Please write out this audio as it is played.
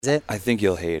Is it? I think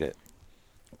you'll hate it.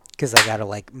 Because I gotta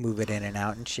like move it in and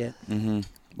out and shit. Mm-hmm.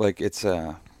 Like it's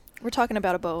We're talking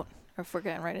about a boat, or if we're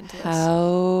getting right into this.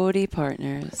 Howdy,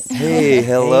 partners. Hey,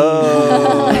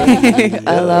 hello.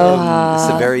 Aloha. It's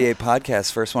the Verrier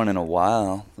podcast, first one in a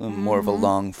while. More of a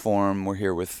long form. We're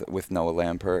here with Noah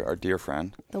Lampert, our dear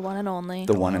friend. The one and only.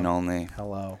 The one and only.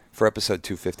 Hello. For episode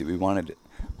 250, we wanted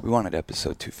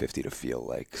episode 250 to feel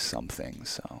like something,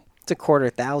 so. It's a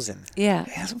 250,000. Yeah.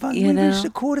 We reached a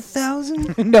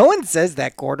 250,000? No one says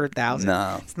that 250,000.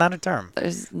 No. It's not a term.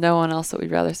 There's no one else that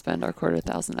we'd rather spend our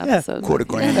 250,000 episodes quarter with.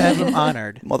 grand. I have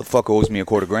honored. Motherfucker owes me a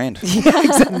 $250,000. Yeah,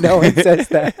 exactly. No one says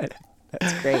that.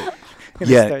 That's great. I'm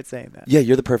gonna start saying that. Yeah,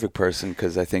 you're the perfect person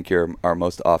because I think you're our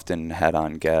most often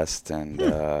had-on guest, and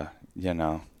you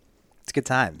know. It's good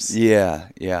times. Yeah.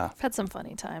 I've had some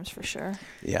funny times for sure.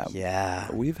 Yeah.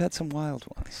 Yeah. We've had some wild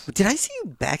ones. Did I see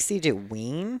you backstage at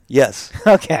Ween? Yes.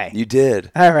 Okay. You did.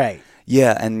 All right.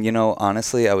 Yeah, and you know,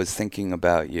 honestly, I was thinking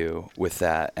about you with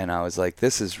that, and I was like,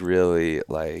 this is really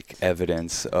like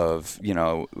evidence of, you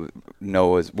know,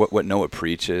 Noah's what Noah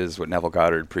preaches, what Neville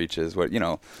Goddard preaches, what, you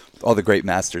know, all the great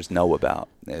masters know about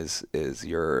is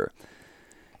your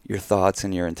thoughts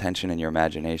and your intention and your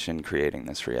imagination creating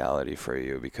this reality for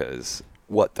you, because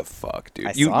what the fuck,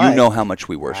 dude? You know how much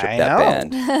we worship that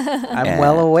band. I'm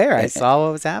well aware. I saw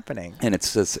what was happening. And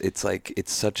it's just, it's like,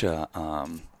 it's such a,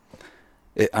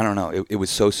 I don't know. It was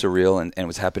so surreal and it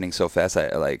was happening so fast.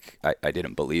 I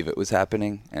didn't believe it was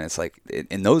happening. And it's like,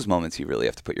 in those moments, you really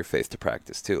have to put your faith to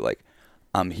practice too. Like,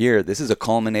 I'm here. This is a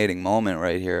culminating moment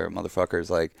right here, motherfuckers.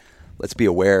 Like, let's be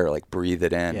aware, like breathe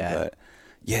it in. Yeah. But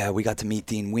yeah, we got to meet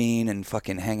Dean Ween and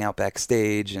fucking hang out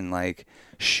backstage and like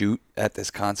shoot at this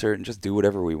concert and just do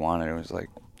whatever we wanted. It was like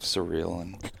surreal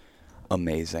and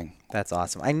amazing. That's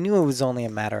awesome. I knew it was only a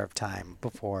matter of time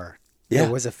before Yeah.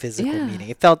 there was a physical Yeah. meeting.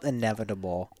 It felt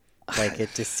inevitable. Like it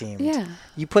just seemed. Yeah.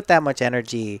 You put that much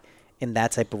energy in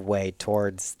that type of way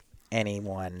towards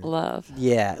anyone. Love.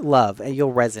 Yeah, love, and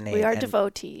you'll resonate. We are and-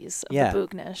 devotees of Yeah. the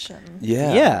Boognish and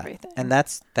Yeah. everything. and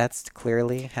that's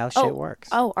clearly how shit works.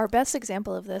 Oh, our best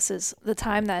example of this is the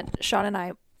time that Sean and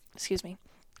I,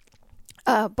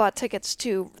 bought tickets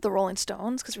to the Rolling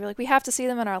Stones because we were like, we have to see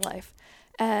them in our life.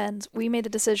 And we made a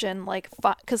decision, like,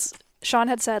 because Sean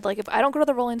had said, like, if I don't go to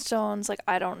the Rolling Stones, like,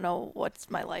 I don't know what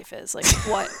my life is, like,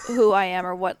 who I am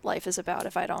or what life is about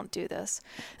if I don't do this.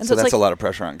 And So it's that's like, a lot of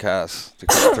pressure on Cass to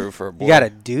come through for a boy. You got to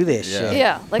do this Yeah. shit.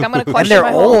 yeah, like, I'm going to And question they're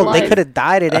my whole old. life. They could have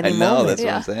died at I any know, moment. that's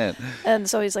Yeah. what I'm saying. And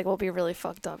so he's like, we'll be really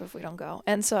fucked up if we don't go.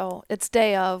 And so it's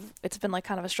day of, it's been like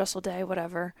kind of a stressful day,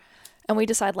 whatever. And we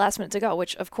decide last minute to go,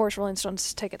 which of course Rolling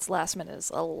Stones tickets last minute is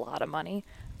a lot of money.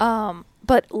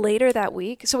 But later that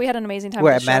week, so we had an amazing time. We're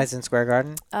at at the show. Madison Square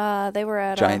Garden. They were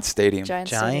at Giant Stadium. Giant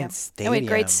Giant Stadium. And we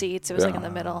had great Stadium. seats. It was like in the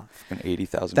middle. Fucking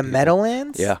 80,000 The people.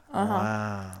 Meadowlands? Yeah.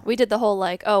 Wow. We did the whole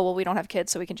like, oh well, we don't have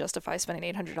kids, so we can justify spending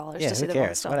 $800 Yeah, to see who the Rolling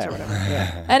cares? Stones. Or Whatever. whatever.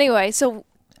 Yeah. Anyway, so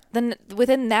then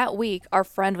within that week, our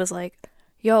friend was like,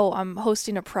 yo, I'm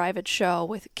hosting a private show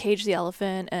with Cage the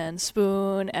Elephant and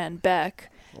Spoon and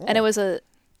Beck. And it was a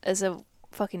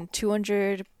fucking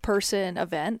 200 person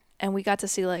event. And we got to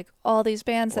see like all these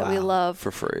bands that we Wow. love For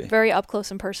free. very up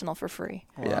close and personal for free.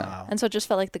 Yeah. Wow. And so it just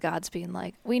felt like the gods being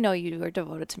like, we know you are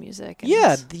devoted to music. And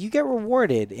Yeah, you get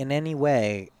rewarded in any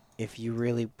way if you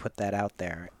really put that out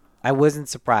there. I wasn't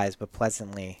surprised, but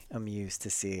pleasantly amused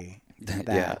to see that.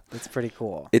 Yeah. It's pretty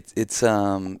cool. It's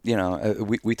you know,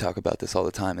 we talk about this all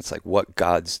the time. It's like, what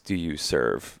gods do you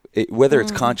serve? Whether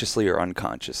it's consciously or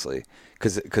unconsciously,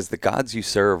 because the gods you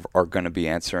serve are going to be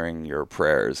answering your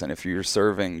prayers. And if you're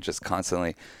serving just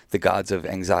constantly the gods of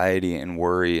anxiety and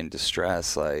worry and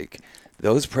distress, like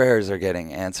those prayers are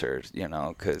getting answered, you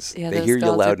know, because Yeah, they those hear you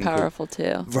gods loud are and clear. powerful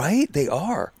too. Right? They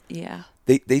are. Yeah.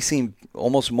 They seem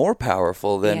almost more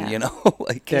powerful than, Yeah. you know,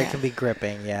 like There can be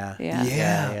gripping, yeah.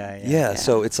 Yeah. Yeah.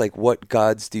 So it's like, what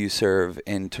gods do you serve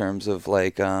in terms of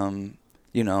like,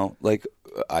 you know, like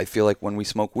I feel like when we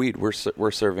smoke weed,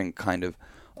 we're serving kind of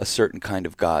a certain kind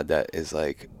of God that is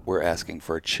like, we're asking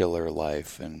for a chiller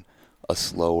life and a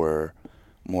slower,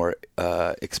 more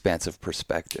expansive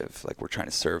perspective. Like we're trying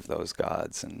to serve those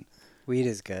gods, and Weed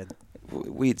is good.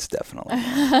 weed's definitely.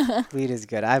 Weed is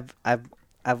good.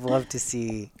 I've loved to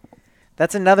see.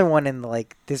 That's another one in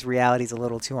like this reality's a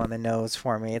little too on the nose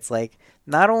for me. It's like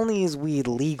not only is weed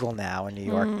legal now in New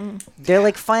York, they're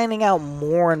like finding out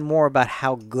more and more about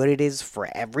how good it is for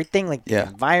everything, like the Yeah.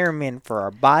 environment, for our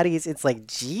bodies. It's like,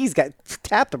 geez, got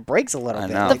tap the brakes a little I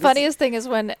bit. know. Like, The this- funniest thing is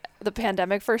when the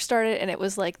pandemic first started, and it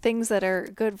was like things that are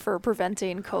good for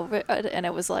preventing COVID, and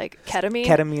it was like ketamine.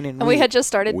 ketamine and And we weed. had just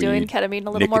started doing Weed. ketamine a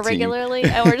little more Nicotine. regularly,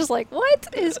 and we're just like, what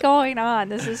is going on?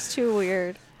 This is too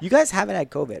weird. You guys haven't had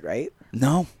COVID, right?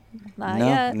 No, Not no,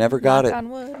 yet. never got Knock it. on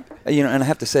wood. You know, and I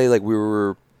have to say, like, we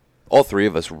were all three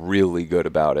of us really good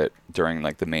about it during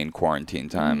like the main quarantine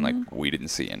time. Like, we didn't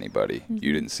see anybody.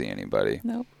 You didn't see anybody.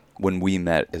 Nope. When we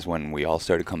met is when we all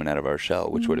started coming out of our shell,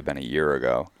 which would have been a year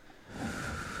ago.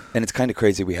 And it's kind of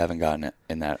crazy we haven't gotten it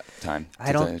in that time.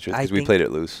 I don't- I because we think- played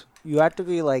it loose. You have to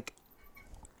be like,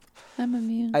 I'm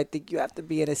immune. I think you have to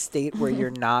be in a state where you're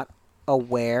not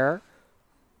aware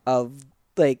of,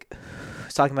 like, I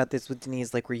was talking about this with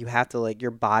Denise, like, where you have to, like,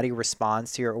 your body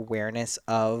responds to your awareness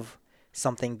of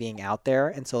something being out there.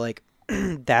 And so, like,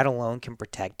 that alone can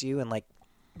protect you and, like,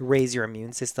 raise your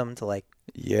immune system to, like,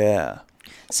 Yeah.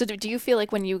 So do you feel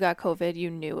like when you got COVID, you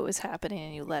knew it was happening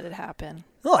and you let it happen?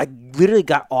 no, I literally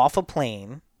got off of a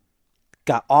plane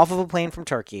from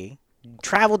Turkey,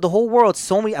 traveled the whole world.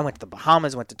 I went to the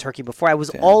Bahamas, went to Turkey before. I was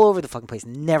Damn. all over the fucking place.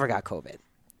 Never got COVID.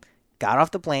 Got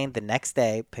off the plane the next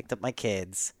day, picked up my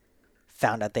kids,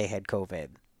 found out they had COVID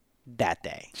that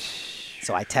day.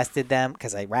 So I tested them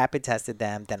because I rapid tested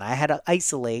them. Then I had to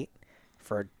isolate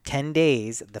for 10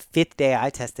 days. The 5th day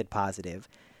I tested positive.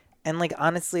 And, like,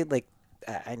 honestly, like,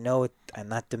 I know I'm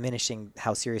not diminishing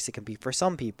how serious it can be for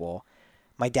some people.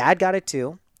 My dad got it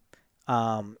too.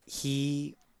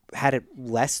 He had it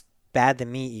less bad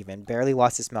than me even. Barely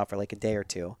lost his smell for like a day or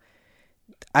two.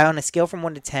 On a scale from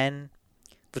 1 to 10,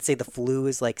 let's say the flu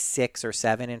is like 6 or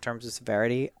 7 in terms of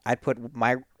severity. I'd put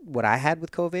what I had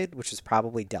with COVID, which was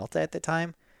probably Delta at the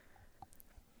time,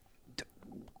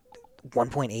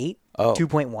 1.8, Oh.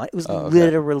 2.1. It was Oh, okay.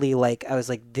 literally like, I was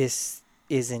like, this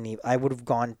isn't even, I would have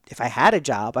gone, if I had a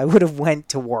job, I would have went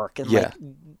to work. And Yeah. like,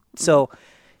 so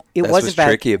it That's wasn't what's bad.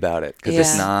 tricky about it because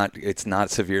Yeah. it's not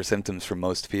severe symptoms for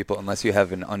most people unless you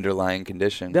have an underlying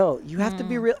condition. No, you have to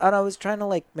be real. And I was trying to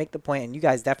like make the point, and you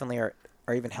guys definitely are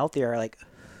even healthier. Like,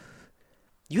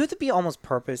 you have to be almost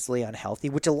purposely unhealthy,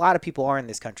 which a lot of people are in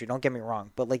this country. Don't get me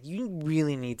wrong, but like, you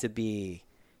really need to be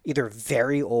either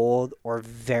very old or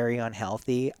very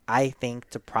unhealthy, I think,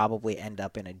 to probably end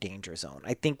up in a danger zone.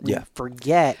 I think we Yeah.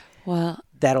 forget Well,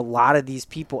 that a lot of these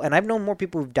people, and I've known more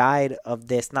people who've died of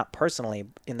this, not personally,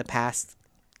 in the past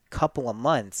couple of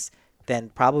months than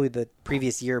probably the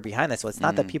previous year behind that. So it's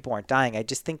not that people aren't dying. I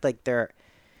just think like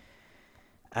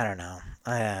I don't know.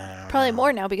 Probably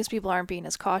more now because people aren't being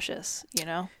as cautious, you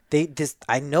know?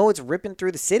 I know it's ripping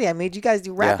through the city. I made you guys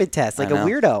do rapid tests like I a know.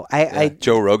 weirdo. Yeah,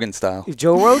 Joe Rogan style.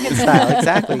 Joe Rogan style,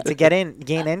 exactly, to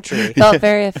gain entry. felt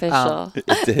very official. It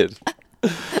did.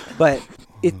 But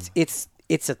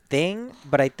it's a thing,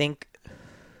 but I think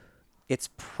it's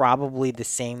probably the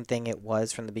same thing it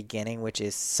was from the beginning, which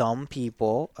is some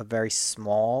people, a very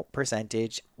small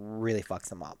percentage, really fucks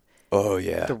them up. Oh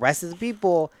yeah. The rest of the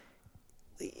people,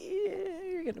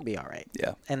 you're going to be all right.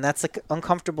 Yeah. And that's like an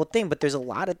uncomfortable thing, but there's a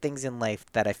lot of things in life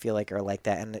that I feel like are like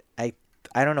that. And I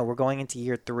don't know, we're going into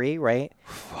year 3, right?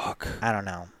 Fuck. I don't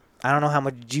know how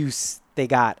much juice they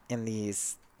got in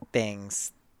these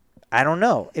things. I don't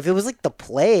know. If it was like the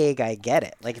plague, I get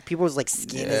it. Like if people's like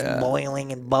skin Yeah. is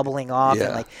boiling and bubbling off and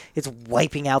Yeah. like it's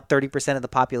wiping out 30% of the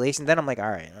population, then I'm like, all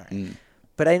right.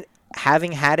 But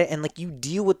having had it, and like you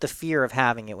deal with the fear of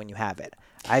having it when you have it.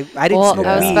 I didn't Well, smoke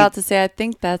I was weed. about to say, I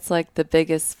think that's like the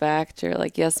biggest factor.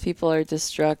 Like, yes, people are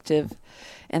destructive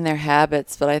in their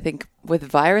habits, but I think with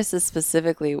viruses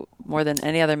specifically, more than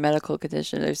any other medical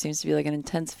condition, there seems to be like an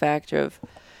intense factor of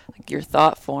like your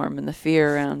thought form and the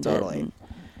fear around Totally. it and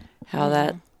how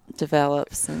that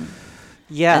develops and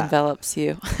Yeah, envelops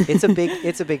you. it's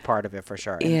a big part of it for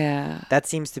sure. And Yeah. that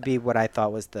seems to be what I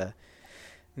thought was the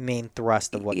main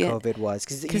thrust of what Yeah. COVID was,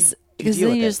 because Because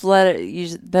then you just let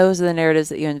it. Those are the narratives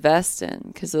that you invest in,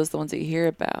 because those are the ones that you hear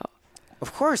about.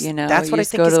 of course, You know, that's you what I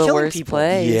just think go is to the killing worst people.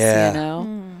 place. Yeah. You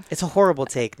know. It's a horrible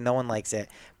take. No one likes it.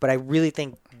 But I really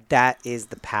think that is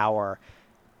the power.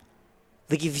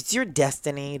 Like, if it's your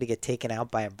destiny to get taken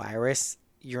out by a virus,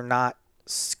 you're not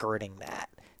skirting that,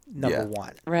 number Yeah.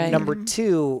 one. Right. Number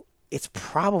two, it's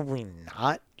probably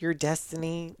not your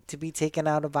destiny to be taken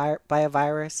out by a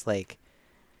virus. Like,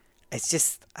 it's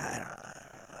just, I don't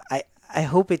know. I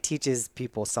hope it teaches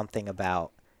people something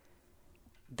about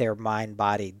their mind,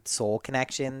 body, soul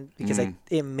connection, because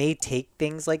it may take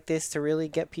things like this to really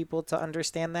get people to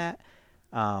understand that.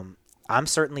 I'm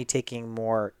certainly taking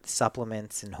more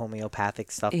supplements and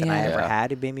homeopathic stuff than I ever Yeah.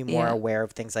 had. It made me more Yeah. aware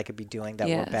of things I could be doing that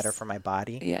were better Yes. for my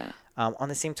body. Yeah. On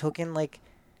the same token, like,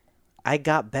 I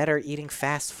got better eating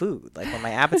fast food. Like, when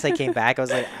my appetite came back, I was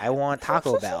like, I want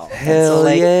Taco Bell. And Hell so,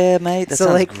 like, yeah, mate. That so,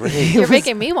 sounds like, great. it You're was-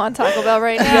 making me want Taco Bell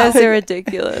right You now. guys are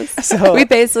ridiculous. So- we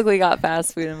basically got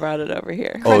fast food and brought it over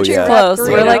here. Oh, Crunchy yeah. wrap Close.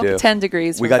 burrito. We're like do. 10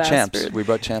 degrees We from got fast champs. food. We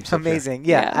brought champs. up here. amazing.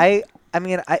 Yeah, Yeah. I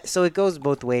mean, so it goes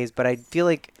both ways, but I feel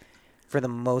like for the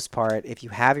most part, if you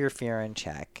have your fear in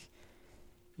check,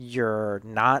 you're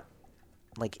not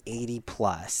like 80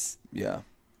 plus. Yeah.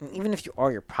 Even if you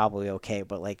are, you're probably okay,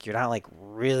 but like you're not like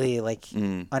really like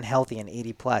unhealthy and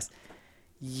 80 plus.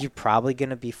 You're probably going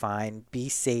to be fine. Be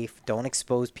safe. Don't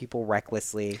expose people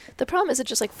recklessly. The problem is it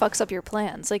just like fucks up your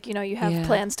plans. Like, you know, you have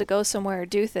plans to go somewhere or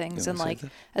do things. And like,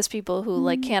 as people who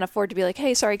like can't afford to be like,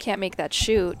 hey, sorry, can't make that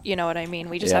shoot. You know what I mean?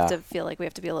 We just have to feel like we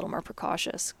have to be a little more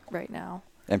precautious right now.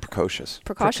 And precocious.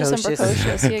 Precautious and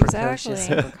precocious. Yeah, exactly. Precocious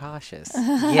and precautious.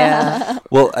 Yeah.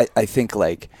 Well, I think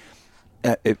like,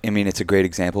 I mean, it's a great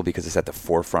example because it's at the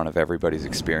forefront of everybody's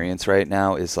experience right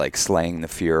now is like slaying the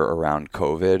fear around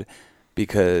COVID.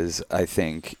 Because I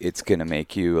think it's going to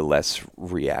make you a less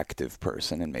reactive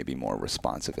person and maybe more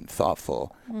responsive and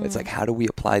thoughtful. It's like, how do we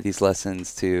apply these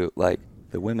lessons to, like,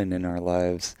 the women in our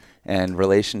lives and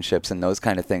relationships and those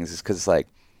kind of things? Is because, like,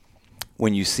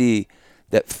 when you see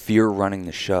that fear running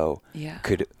the show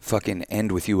could fucking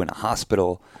end with you in a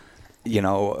hospital, you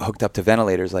know, hooked up to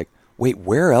ventilators, like, wait,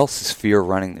 where else is fear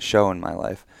running the show in my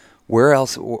life? Where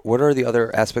else, what are the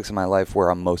other aspects of my life where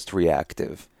I'm most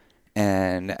reactive?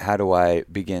 And how do I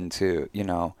begin to, you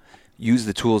know, use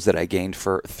the tools that I gained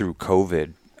through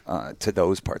COVID to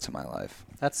those parts of my life?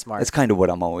 That's smart. That's kind of what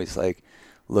I'm always like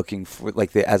looking for,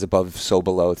 like the as above, so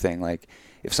below thing. Like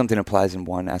if something applies in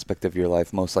one aspect of your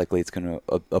life, most likely it's going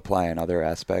to apply in other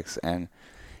aspects. And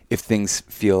if things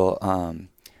feel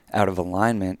out of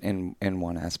alignment in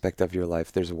one aspect of your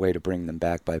life, there's a way to bring them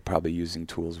back by probably using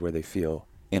tools where they feel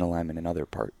in alignment in other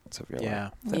parts of your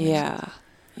life.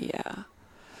 Yeah.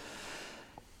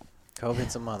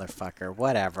 COVID's a motherfucker.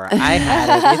 Whatever. I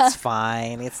had it. It's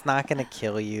fine. It's not going to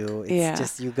kill you. It's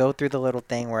just you go through the little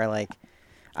thing where, like,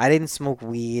 I didn't smoke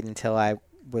weed until I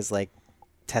was, like,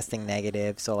 testing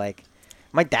negative. So, like,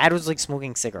 my dad was, like,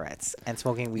 smoking cigarettes and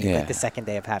smoking weed, like, the second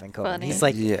day of having COVID. Funny. He's,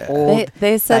 like, old.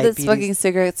 They said diabetes. that smoking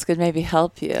cigarettes could maybe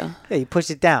help you. Yeah, you push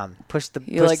it down. You push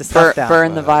like the stuff down.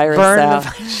 burn the virus out.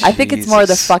 I think it's more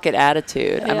the fuck it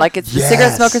attitude. I'm like, it's the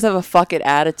cigarette smokers have a fuck it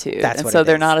attitude, That's and what so it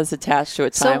they're is. not as attached to a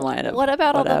timeline of what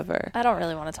about whatever. I don't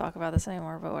really want to talk about this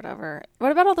anymore, but whatever.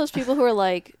 What about all those people who are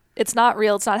like, it's not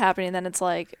real, it's not happening, and then it's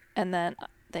like, and then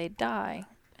they die.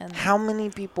 And How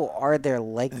many people are there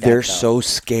like that? They're though? so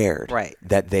scared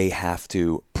that they have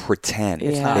to pretend.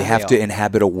 It's not They have real. to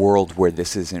inhabit a world where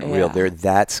this isn't real. They're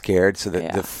that scared, so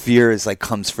that the fear is like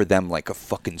comes for them like a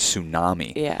fucking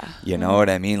tsunami. Yeah. You know what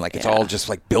I mean? Like it's all just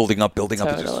like building up. It's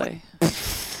just Totally.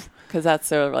 Because that's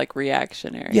their like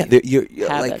reactionary. Yeah, you're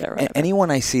habit like or whatever. anyone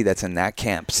I see that's in that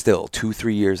camp still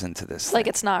 2-3 years into this. like thing,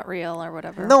 it's not real or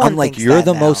whatever. No one I'm like thinks you're that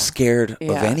the now. most scared of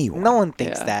Yeah. anyone. No one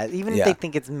thinks Yeah. that. Even Yeah. if they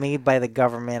think it's made by the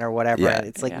government or whatever, Yeah.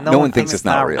 it's like Yeah. no one thinks it's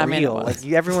not real. I mean, it was.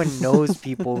 Like everyone knows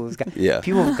people who's got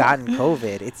people have gotten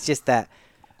COVID. It's just that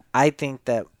I think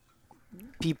that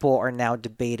people are now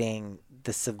debating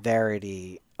the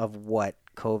severity of what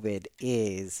COVID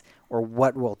is or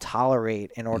what we'll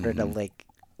tolerate in order to like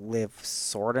live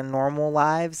sort of normal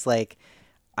lives. Like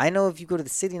I know if you go to the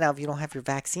city now, if you don't have your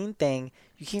vaccine thing,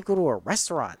 you can't go to a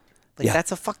restaurant. Like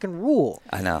that's a fucking rule.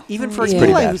 I know. Even for It's a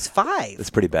pretty Eli bad. who's 5. It's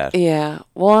pretty bad. Yeah.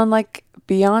 Well, and like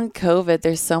beyond COVID,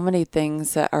 there's so many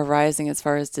things that are rising as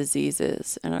far as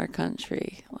diseases in our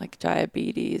country, like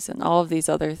diabetes and all of these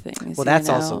other things. Well, that's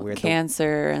also weird.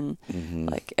 Cancer and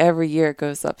like every year it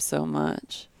goes up so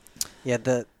much. Yeah,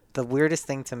 the weirdest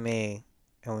thing to me,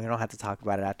 and we don't have to talk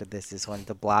about it after this, is when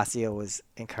de Blasio was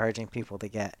encouraging people to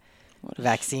get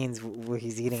vaccines where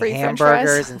he's eating Free French hamburgers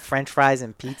fries? and French fries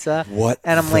and pizza. What?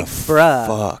 And I'm the like, bruh,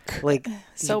 fuck. like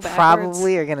So you backwards.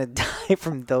 probably are gonna die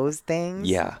from those things.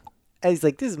 Yeah. And he's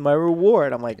like, this is my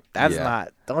reward. I'm like, that's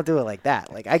not. Don't do it like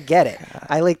that. Like, I get it.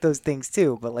 I like those things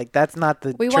too, but like, that's not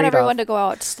the. We want everyone to go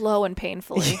out slow and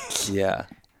painfully Yeah.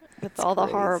 with all the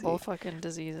horrible fucking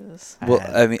diseases. Well,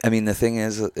 I mean, the thing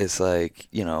is like,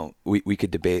 you know, we could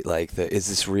debate like is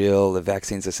this real? The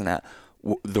vaccines, this and that.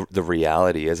 The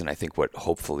reality is, and I think what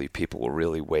hopefully people will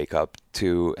really wake up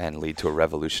to and lead to a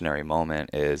revolutionary moment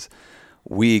is,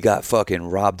 we got fucking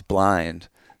robbed blind.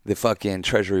 The fucking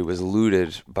treasury was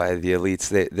looted by the elites.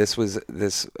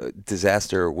 This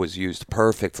disaster was used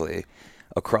perfectly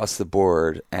across the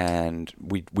board, and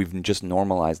we've just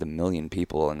normalized 1 million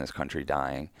people in this country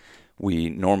dying. We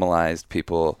normalized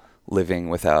people living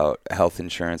without health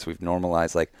insurance. We've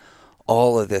normalized like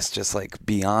all of this, just like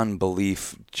beyond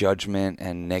belief, judgment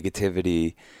and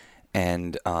negativity,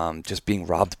 and just being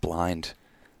robbed blind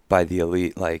by the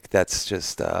elite. Like that's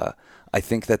just, I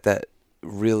think that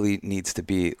really needs to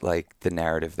be like the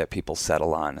narrative that people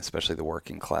settle on, especially the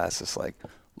working class. It's like,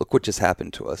 look what just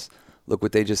happened to us. Look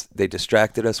what they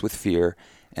distracted us with fear.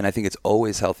 And I think it's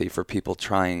always healthy for people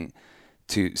trying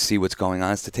to see what's going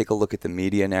on is to take a look at the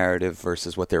media narrative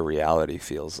versus what their reality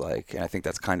feels like. And I think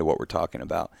that's kind of what we're talking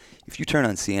about. If you turn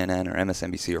on CNN or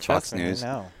MSNBC or Fox News,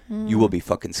 you will be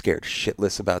fucking scared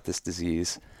shitless about this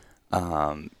disease,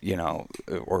 you know,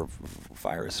 or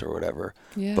virus or whatever.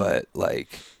 Yeah. But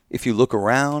like, if you look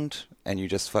around and you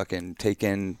just fucking take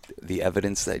in the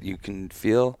evidence that you can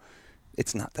feel,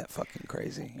 it's not that fucking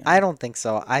crazy. You know? I don't think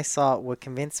so. I saw what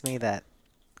convinced me that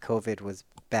COVID was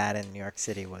bad in New York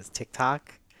City was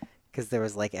TikTok, because there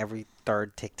was like every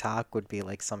third TikTok would be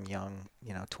like some young,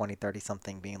 you know, 20, 30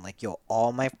 something being like, yo,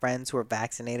 all my friends who are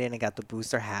vaccinated and got the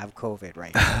booster have COVID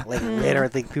right now. Like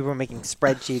literally people were making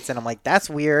spreadsheets and I'm like, that's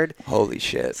weird. Holy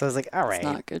shit. So I was like, all right. It's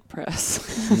not good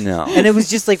press. No. And it was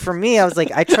just like, for me, I was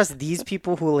like, I trust these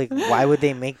people who like, why would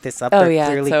they make this up? Oh, They're yeah,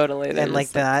 clearly, totally. They're And like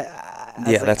just then I was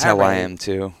Yeah, like, that's all how I right. am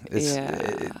too.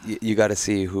 You got to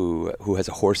see who has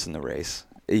a horse in the race.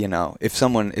 You know, if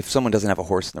someone doesn't have a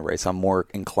horse in the race, I'm more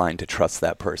inclined to trust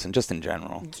that person, just in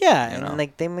general. Yeah, you and know?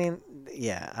 like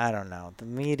yeah, I don't know. The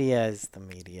media is the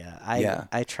media.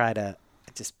 I try to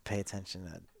just pay attention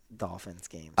to Dolphins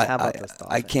games. How about those Dolphins?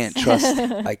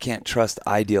 I can't trust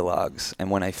ideologues,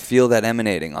 and when I feel that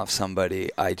emanating off somebody,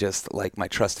 I just like my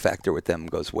trust factor with them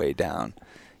goes way down.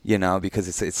 You know, because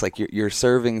it's like you're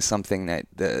serving something that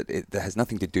has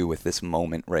nothing to do with this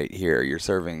moment right here. You're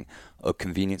serving a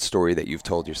convenient story that you've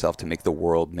told yourself to make the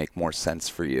world make more sense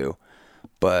for you.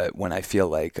 But when I feel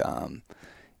like, I'm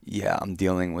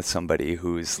dealing with somebody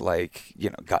who's like, you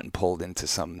know, gotten pulled into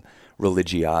some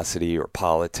religiosity or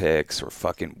politics or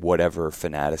fucking whatever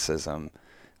fanaticism,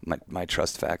 my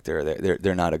trust factor,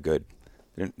 they're not a good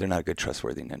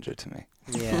trustworthy ninja to me.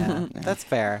 Yeah, that's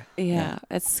fair. Yeah,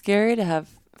 it's scary to have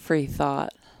free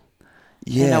thought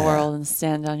Yeah. in a world and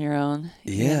stand on your own.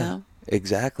 Yeah. You know?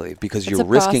 Exactly, because It's you're a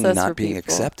risking process not for being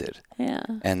people. accepted. Yeah.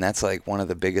 And that's like one of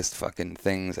the biggest fucking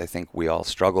things I think we all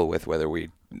struggle with, whether we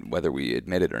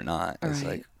admit it or not. Is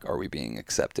Right. like, are we being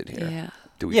accepted here? Yeah.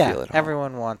 Do we Yeah, feel at home?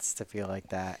 everyone wants to feel like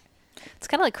that. It's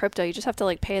kind of like crypto. You just have to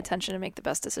like pay attention and make the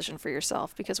best decision for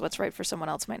yourself, because what's right for someone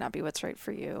else might not be what's right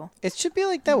for you. It should be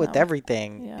like that with No.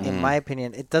 everything. Yeah. In my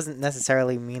opinion, it doesn't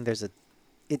necessarily mean there's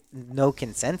no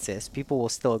consensus. People will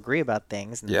still agree about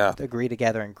things and Yeah. agree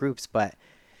together in groups, but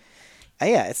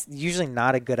yeah, it's usually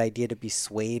not a good idea to be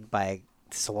swayed by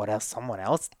someone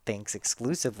else thinks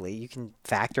exclusively. You can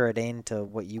factor it into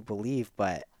what you believe,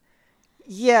 but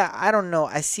yeah, I don't know.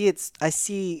 I see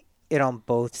it on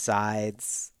both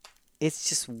sides. It's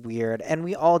just weird, and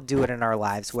we all do it in our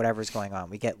lives, whatever's going on.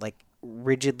 We get like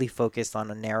rigidly focused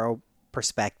on a narrow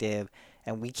perspective,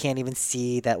 and we can't even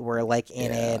see that we're like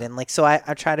in it, and like, so I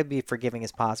try to be forgiving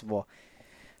as possible,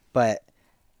 but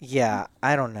yeah,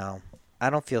 I don't know. I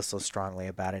don't feel so strongly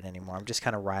about it anymore. I'm just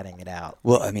kind of riding it out.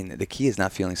 Well, I mean, the key is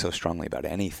not feeling so strongly about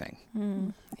anything.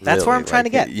 That's where I'm trying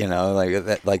to get. You know,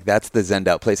 like that's the zened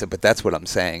out place. But that's what I'm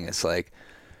saying. It's like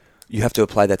you have to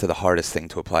apply that to the hardest thing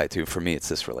to apply it to. For me, it's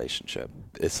this relationship.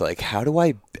 It's like, how do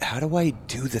I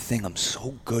do the thing I'm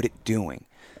so good at doing,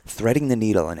 threading the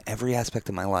needle in every aspect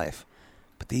of my life,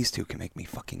 but these two can make me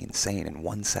fucking insane in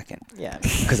 1 second. Yeah,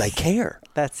 Because I care.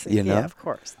 that's You know? Yeah, of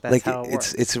course. That's Like how it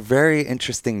works. it's a very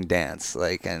interesting dance.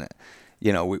 Like, and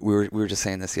you know, we were just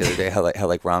saying this the other day. How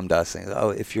like Ram Dass saying, oh,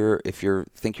 if you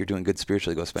think you're doing good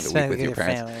spiritually, go spend a week with your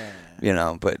parents. family. You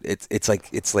know, but it's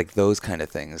like those kind of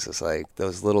things. It's like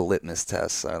those little litmus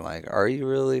tests are like, are you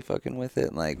really fucking with it?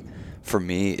 And like, for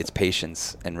me, it's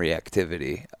patience and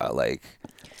reactivity.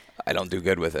 I don't do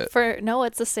good with it. For Noah,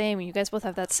 it's the same. You guys both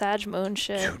have that Sag Moon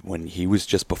shit. Dude, when he was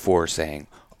just before saying,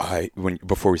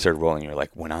 before we started rolling, you're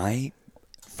like, when I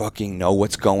fucking know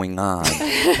what's going on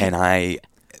and I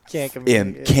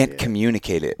can't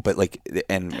communicate it, but like,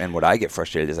 and what I get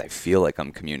frustrated is I feel like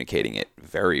I'm communicating it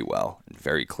very well and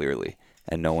very clearly,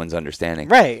 and no one's understanding.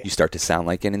 Right. You start to sound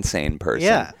like an insane person.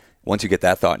 Yeah. Once you get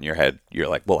that thought in your head, you're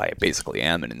like, well, I basically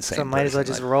am an insane So might as well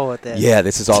person. just Like, roll with it. yeah,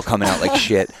 this is all coming out like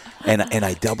shit. And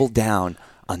I doubled down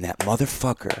on that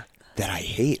motherfucker that I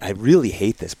hate. I really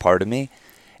hate this part of me.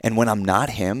 And when I'm not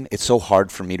him, it's so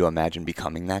hard for me to imagine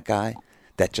becoming that guy.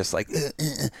 That just like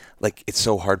it's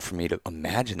so hard for me to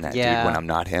imagine that dude when I'm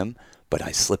not him. But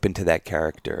I slip into that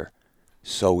character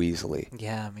so easily.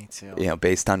 Yeah, me too. You know,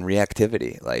 based on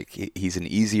reactivity. Like he's an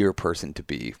easier person to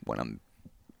be when I'm,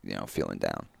 you know, feeling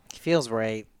down. He feels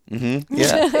right. Mm-hmm.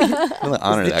 Yeah. Really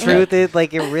honor The that truth guy. is,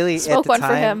 like, it really Smoke at the one for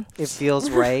time him. it feels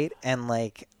right, and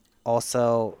like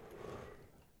also,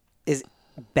 as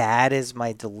bad as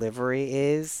my delivery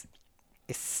is,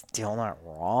 is still not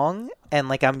wrong. And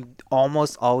like I'm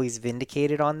almost always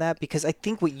vindicated on that because I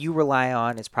think what you rely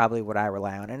on is probably what I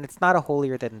rely on. And it's not a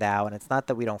holier than thou, and it's not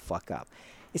that we don't fuck up.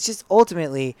 It's just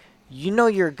ultimately, you know,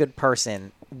 you're a good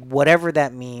person. Whatever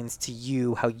that means to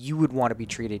you, how you would want to be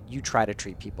treated, you try to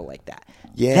treat people like that.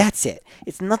 Yeah. That's it.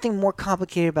 It's nothing more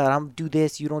complicated about I'm do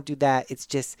this, you don't do that. It's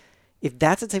just, if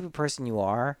that's the type of person you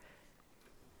are,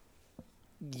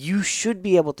 you should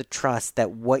be able to trust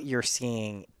that what you're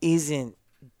seeing isn't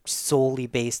solely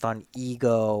based on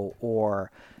ego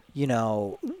or, you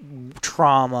know,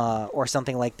 trauma or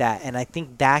something like that. And I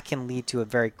think that can lead to a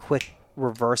very quick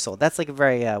reversal. That's like a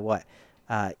very,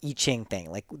 I Ching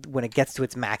thing. Like when it gets to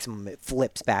its maximum, it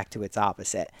flips back to its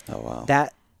opposite. Oh, wow.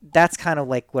 That's kind of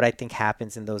like what I think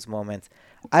happens in those moments.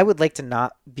 I would like to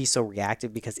not be so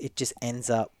reactive because it just ends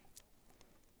up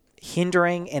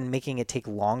hindering and making it take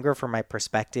longer for my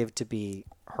perspective to be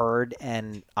heard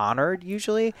and honored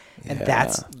usually. And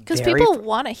that's because people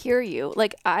want to hear you.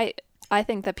 Like I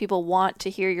think that people want to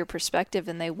hear your perspective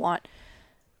and they want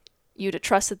you to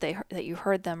trust that you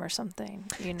heard them or something,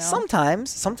 you know.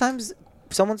 Sometimes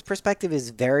someone's perspective is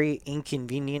very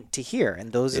inconvenient to hear,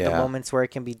 and those are the moments where it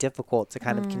can be difficult to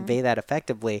kind of convey that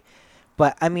effectively.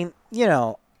 But I mean, you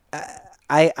know,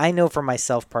 I know for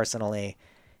myself personally,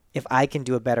 if I can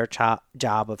do a better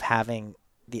job of having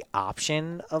the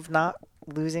option of not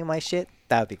losing my shit,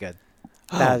 that would be good.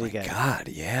 That would be good. God,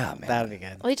 yeah, man. That would be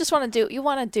good. Well, you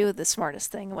want to do the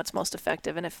smartest thing and what's most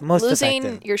effective. And if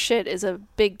losing your shit is a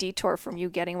big detour from you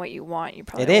getting what you want, you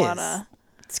probably want to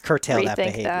curtail that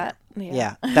behavior. That.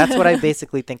 Yeah, that's what I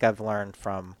basically think I've learned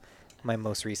from my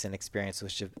most recent experience,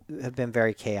 which have been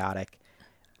very chaotic.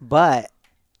 But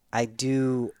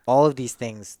all of these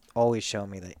things always show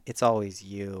me that it's always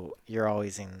you. You're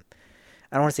always in,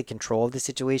 I don't want to say control of the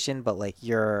situation, but like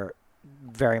you're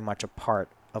very much a part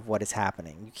of what is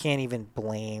happening. You can't even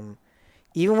blame,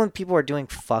 even when people are doing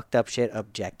fucked up shit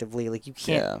objectively, like you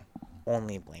can't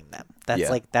only blame them. That's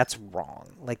that's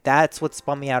wrong. Like that's what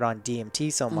spun me out on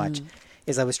DMT so much.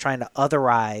 Is I was trying to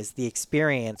otherize the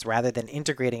experience rather than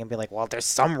integrating and be like, well, there's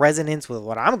some resonance with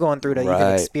what I'm going through to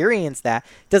even experience that.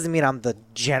 Doesn't mean I'm the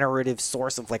generative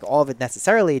source of like all of it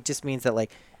necessarily. It just means that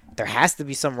like there has to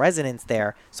be some resonance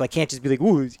there. So I can't just be like,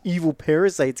 oh, these evil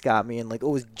parasites got me and like,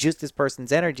 oh, it's just this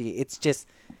person's energy. It's just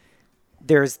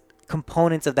there's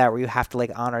components of that where you have to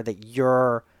like honor that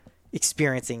you're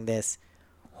experiencing this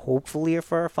hopefully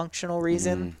for a functional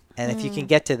reason. And if you can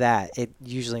get to that, it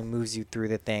usually moves you through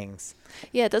the things.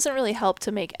 Yeah, it doesn't really help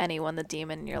to make anyone the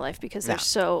demon in your life because they're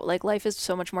so, like, life is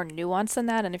so much more nuanced than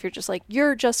that. And if you're just like,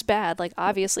 you're just bad, like,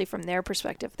 obviously from their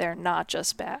perspective, they're not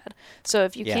just bad. So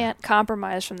if you can't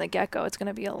compromise from the get-go, it's going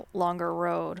to be a longer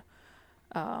road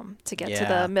to get to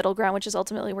the middle ground, which is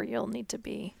ultimately where you'll need to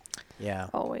be. Yeah.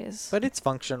 Always. But it's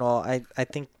functional. I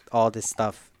think all this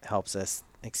stuff helps us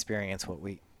experience what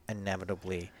we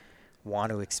inevitably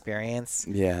want to experience.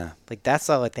 Yeah. Like that's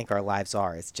all I think our lives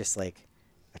are. It's just like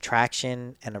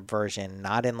attraction and aversion,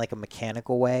 not in like a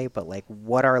mechanical way, but like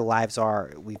what our lives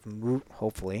are. We've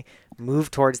hopefully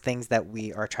moved towards things that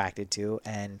we are attracted to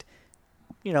and,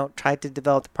 you know, tried to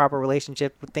develop the proper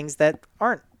relationship with things that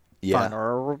aren't fun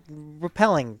or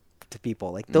repelling to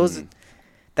people. Like those,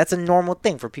 that's a normal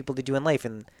thing for people to do in life.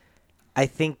 And I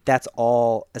think that's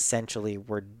all essentially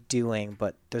we're doing,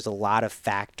 but there's a lot of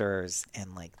factors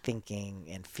and like thinking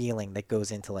and feeling that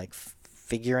goes into like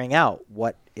figuring out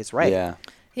what is right. Yeah,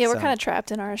 we're kind of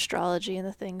trapped in our astrology and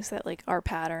the things that like our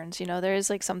patterns, you know, there is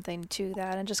like something to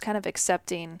that and just kind of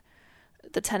accepting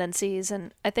the tendencies.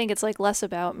 And I think it's like less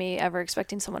about me ever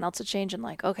expecting someone else to change and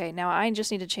like, okay, now I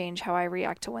just need to change how I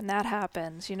react to when that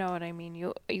happens. You know what I mean?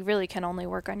 You really can only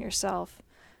work on yourself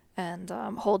and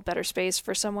hold better space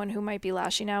for someone who might be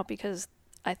lashing out, because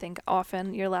I think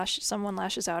often someone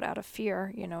lashes out of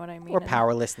fear, you know what I mean? Or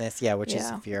powerlessness, which is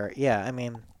fear. Yeah, I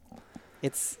mean,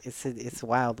 it's a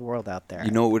wild world out there. You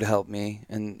know what would help me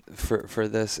and for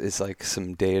this is like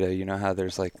some data. You know how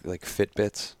there's like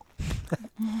Fitbits?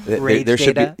 there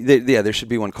should data? There should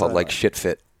be one called like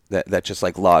ShitFit that just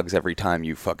like logs every time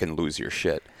you fucking lose your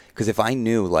shit. Because if I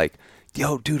knew like,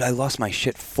 yo, dude, I lost my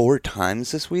shit 4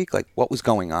 times this week. Like, what was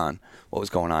going on? What was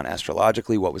going on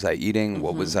astrologically? What was I eating?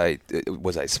 What was I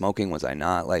smoking? Was I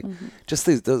not? Like, just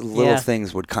those little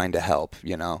things would kind of help,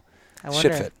 you know?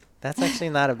 Shit fit. That's actually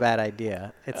not a bad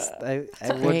idea. It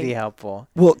would be helpful.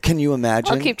 Well, can you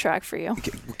imagine? I'll keep track for you.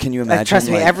 Can you imagine? Trust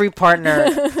me, every partner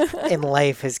in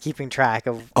life is keeping track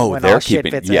of when all shit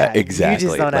fits around. Exactly. You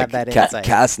just don't have that insight.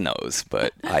 Cass knows,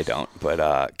 but I don't.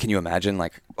 But can you imagine,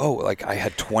 like, I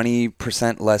had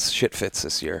 20% less shit fits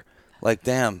this year. Like,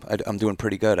 damn, I'm doing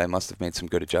pretty good. I must have made some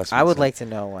good adjustments. I would like to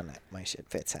know when my shit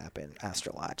fits happen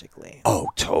astrologically. Oh,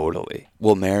 totally.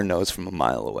 Well, Mare knows from a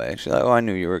mile away. She's like, oh, I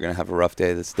knew you were going to have a rough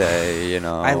day this day, you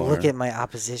know. I look at my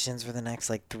oppositions for the next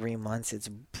like 3 months. It's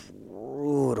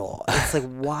brutal. It's like,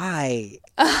 why?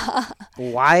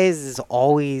 Why is this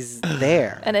always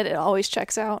there? And it always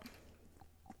checks out.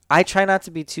 I try not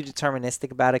to be too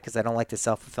deterministic about it because I don't like the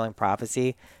self-fulfilling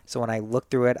prophecy. So when I look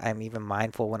through it, I'm even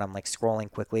mindful when I'm like scrolling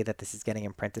quickly that this is getting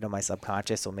imprinted on my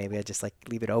subconscious. So maybe I just like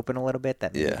leave it open a little bit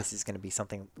that maybe this is going to be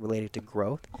something related to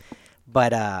growth.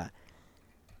 But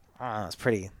it's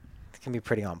pretty. It can be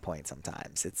pretty on point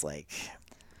sometimes. It's like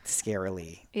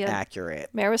scarily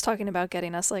accurate. Mare was talking about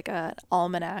getting us like an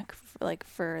almanac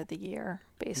for the year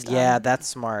based on. Yeah, that's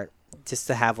smart. Just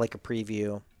to have like a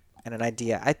preview and an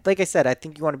idea. Like I said, I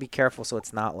think you want to be careful so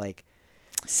it's not like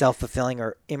self-fulfilling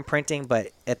or imprinting,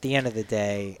 but at the end of the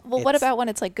day... Well, what about when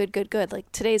it's like good?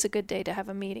 Like today's a good day to have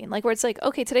a meeting. Like where it's like,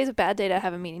 okay, today's a bad day to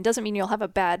have a meeting. Doesn't mean you'll have a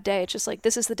bad day. It's just like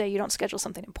this is the day you don't schedule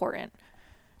something important.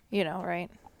 You know, right?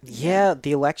 Yeah,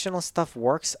 the electional stuff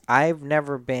works. I've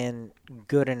never been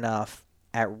good enough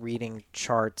at reading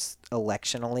charts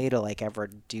electionally to like ever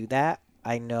do that.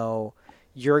 I know...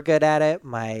 You're good at it.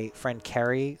 My friend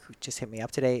Kerry, who just hit me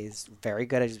up today, is very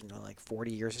good. She's been like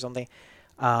 40 years or something.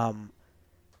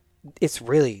 It's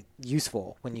really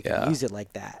useful when you can use it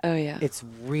like that. Oh, yeah. It's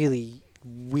really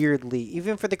weirdly,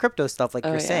 even for the crypto stuff like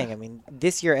you're saying. I mean,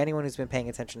 this year, anyone who's been paying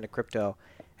attention to crypto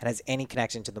and has any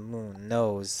connection to the moon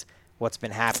knows what's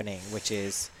been happening, which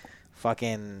is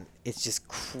fucking, it's just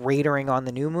cratering on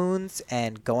the new moons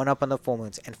and going up on the full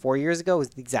moons. And 4 years ago, it was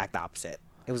the exact opposite.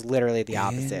 It was literally the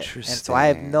opposite. And so I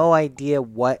have no idea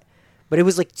what, but it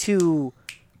was like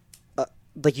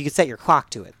like you could set your clock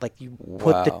to it. Like you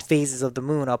put the phases of the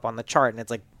moon up on the chart and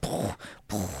it's like,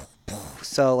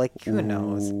 so like who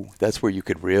knows? That's where you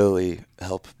could really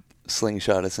help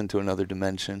slingshot us into another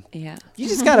dimension. Yeah. You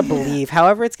just got to believe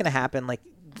however it's going to happen. Like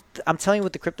I'm telling you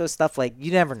with the crypto stuff, like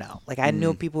you never know. Like I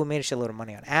know people who made a shitload of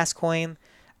money on AskCoin.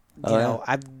 You know,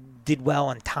 I did well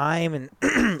on Time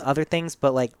and other things,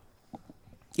 but like,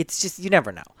 it's just, you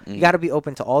never know. You got to be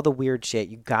open to all the weird shit.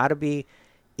 You got to be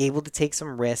able to take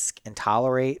some risk and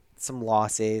tolerate some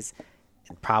losses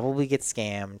and probably get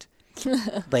scammed.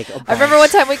 Like I remember one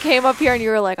time we came up here and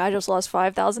you were like, I just lost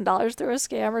 $5,000 through a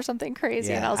scam or something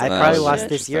crazy. Yeah, and I was I like, probably oh, lost shit.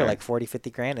 this year like 40, 50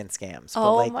 grand in scams. But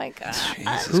Oh like, my God.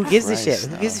 who gives a shit?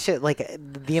 Who gives a shit? Like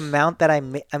the amount that I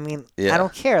mean, I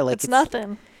don't care. Like it's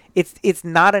nothing. It's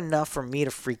not enough for me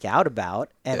to freak out about,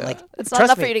 and like it's not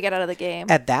enough for you to get out of the game.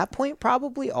 At that point,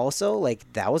 probably also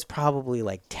like that was probably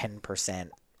like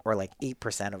 10% or like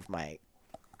 8% of my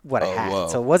what I had,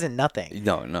 so it wasn't nothing.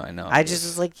 No, I know. I just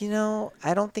was like,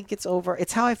 I don't think it's over.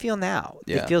 It's how I feel now.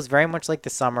 Yeah. It feels very much like the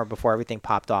summer before everything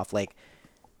popped off. Like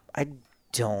I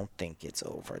don't think it's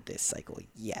over this cycle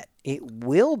yet. It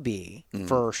will be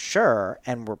for sure,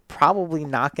 and we're probably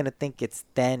not going to think it's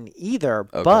then either,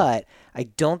 but I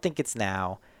don't think it's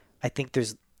now. I think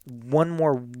there's one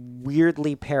more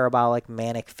weirdly parabolic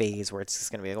manic phase where it's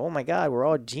just going to be like, oh my God, we're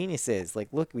all geniuses. Like,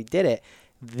 look, we did it.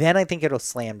 Then I think it'll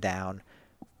slam down,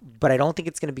 but I don't think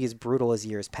it's going to be as brutal as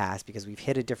years past because we've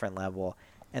hit a different level.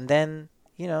 And then,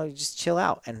 you just chill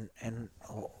out and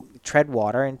tread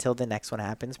water until the next one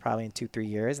happens, probably in 2-3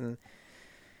 years, and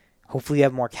hopefully you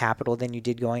have more capital than you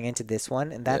did going into this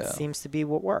one, and that seems to be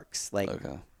what works. Like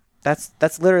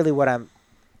that's literally what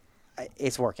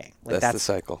it's working. Like that's the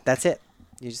cycle. That's it.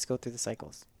 You just go through the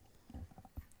cycles.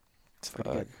 It's pretty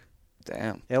good.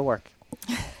 Damn. It'll work.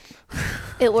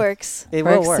 It works. It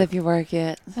will Works work. if you work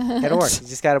it. It'll work. You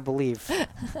just got to believe.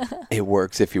 It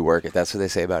works if you work it. That's what they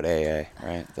say about AA,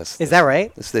 right? Is that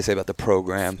right? That's what they say about the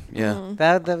program. Yeah.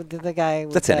 The guy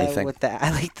with That's anything. with the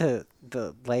I like the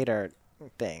lighter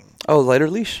thing. Oh, lighter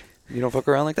leash. You don't fuck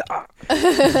around like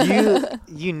that.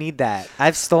 You need that.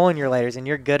 I've stolen your lighters, and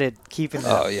you're good at keeping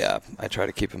them. Oh yeah, I try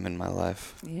to keep them in my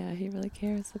life. Yeah, he really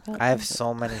cares about I have them.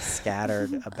 so many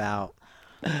scattered about.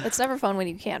 It's never fun when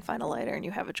you can't find a lighter and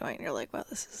you have a joint and you're like, well,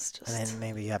 this is just... And then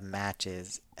maybe you have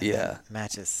matches. And Yeah. then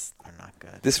matches are not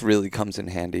good. This really comes in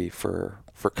handy for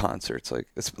concerts. Like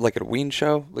it's like at a Ween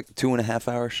show, like a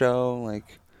 2.5-hour show.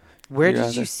 Like Where you're did out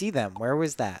you there. see them? Where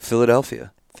was that?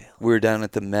 Philadelphia. We were down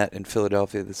at the Met in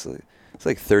Philadelphia. It's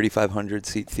like 3,500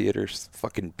 seat theater. It's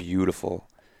fucking beautiful.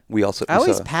 I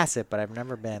always saw, pass it, but I've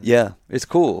never been. Yeah, it's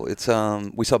cool. It's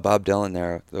we saw Bob Dylan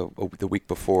there the week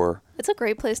before. It's a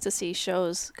great place to see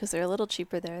shows because they're a little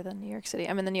cheaper there than New York City.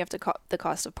 I mean, then you have to the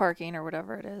cost of parking or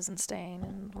whatever it is and staying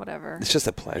and whatever. It's just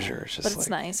a pleasure. It's just But it's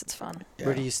nice. It's fun. Yeah.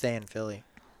 Where do you stay in Philly?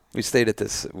 We stayed at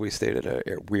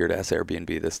a weird ass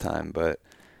Airbnb this time, but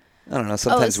I don't know.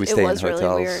 Sometimes we stay it in was hotels.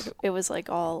 really weird. It was like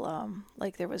all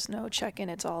like there was no check-in.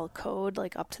 It's all code.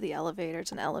 Like up to the elevator,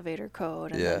 it's an elevator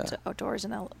code, and Yeah. then to outdoors a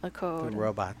code. The and-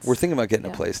 robots. We're thinking about getting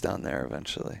Yeah. a place down there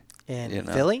eventually. in you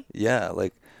know? Philly. Yeah,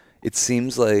 like it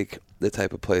seems like the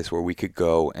type of place where we could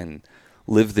go and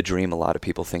live the dream. A lot of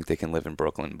people think they can live in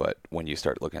Brooklyn, but when you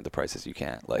start looking at the prices, you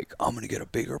can't. Like, I'm going to get a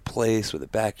bigger place with a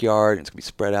backyard and it's going to be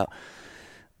spread out.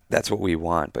 That's what we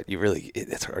want, but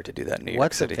it's hard to do that in New York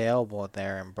What's City. available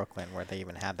there in Brooklyn where they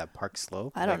even have that Park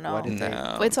Slope? I don't What know. is there?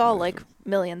 No. It's all like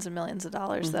millions and millions of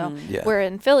dollars though. Yeah. Where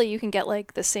in Philly you can get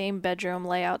like the same bedroom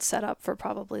layout set up for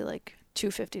probably like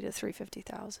 $250,000 to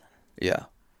 $350,000. Yeah.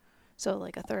 So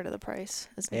like a third of the price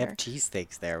is They near. have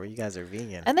cheesesteaks there. Where you guys are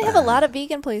vegan. And they have a lot of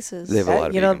vegan places. They have a lot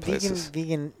of you know, vegan places.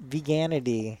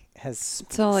 veganity has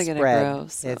It's only gonna spread. grow,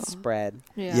 so. It's spread.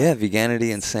 Yeah,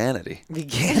 veganity and sanity.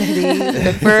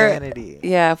 Veganity, For- veganity.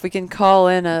 Yeah, if we can call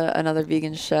in another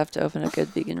vegan chef to open a good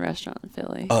vegan restaurant in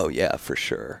Philly, Oh, yeah, for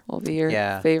sure. we'll be your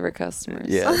Yeah. favorite customers.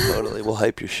 Yeah, totally. We'll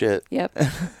hype your shit. Yep.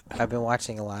 I've been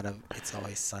watching a lot of It's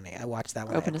Always Sunny. I watched that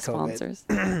one. Open to at COVID. sponsors.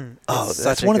 Oh, It's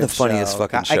that's such a one of the good funniest show.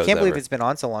 fucking I shows can't believe ever. it's been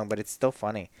on so long, but it's still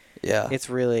funny. Yeah. It's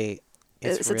really.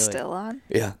 It's Is really, it still on?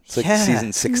 Yeah. It's like Yeah.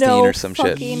 season 16 no or some shit.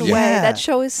 fucking way. Yeah. That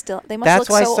show is still. They must That's look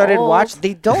why so I started old. watching.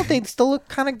 They don't. They still look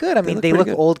kind of good. I mean, look they pretty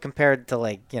look good. old compared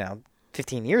to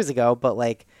 15 years ago. But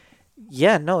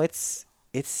yeah, no, it's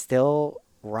still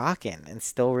rocking and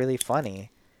still really funny.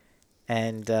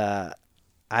 And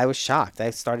I was shocked.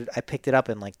 I picked it up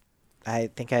and I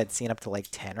think I had seen up to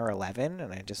 10 or 11,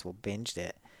 and I just binged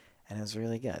it, and it was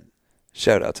really good.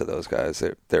 Shout out to those guys.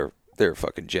 They're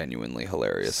fucking genuinely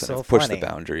hilarious So and have pushed funny. the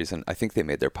boundaries. And I think they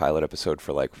made their pilot episode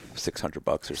for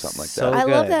 $600 or something like So that. I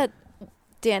love good. that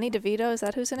Danny DeVito, is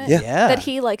that who's in it? Yeah. Yeah. That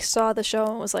he saw the show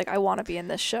and was like, I want to be in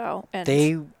this show. And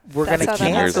They were That's going to how that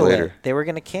happened. cancel Years it. later. They were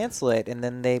going to cancel it, and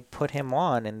then they put him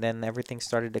on, and then everything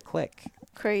started to click.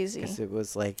 crazy. Because it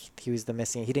was he was the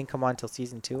missing. He didn't come on until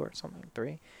season 2 or something,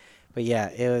 3. But yeah,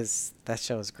 that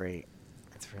show is great.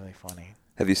 It's really funny.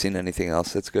 Have you seen anything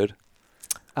else that's good?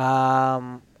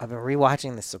 I've been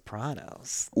rewatching The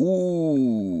Sopranos.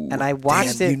 Ooh. And I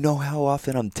watched damn, it- You know how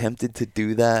often I'm tempted to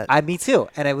do that? Me too.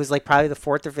 And it was probably the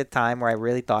 4th or 5th time where I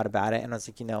really thought about it, and I was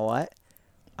like, you know what?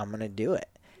 I'm gonna do it.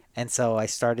 And so I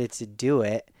started to do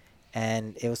it,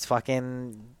 and it was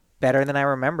fucking better than I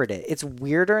remembered it. It's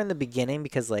weirder in the beginning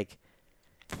because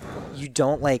you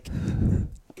don't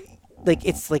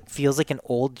it's feels like an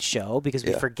old show because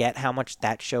we Yeah. forget how much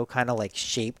that show kind of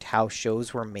shaped how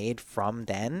shows were made from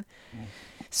then.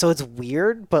 So it's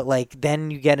weird, but then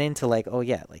you get into oh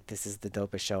yeah, this is the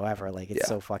dopest show ever. It's Yeah.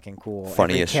 so fucking cool.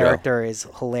 Funniest show. Every character is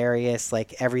hilarious.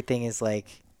 Everything is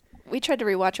We tried to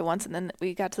rewatch it once, and then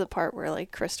we got to the part where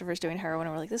Christopher's doing heroin,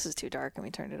 and we're like, this is too dark, and we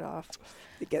turned it off.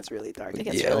 it gets really dark. It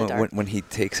gets yeah, really when, dark. when he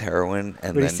takes heroin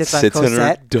and When he then sits on sits on her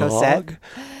Cosette- dog,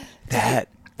 Cosette.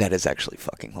 that is actually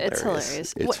fucking hilarious. It's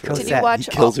hilarious. It's What- really did you good. watch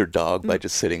He kills all- her dog by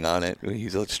just sitting on it.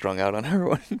 He's strung out on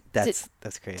heroin. That's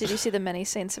crazy. Did you see the Many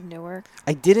Saints of Newark?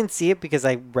 I didn't see it because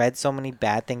I read so many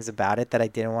bad things about it that I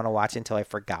didn't want to watch until I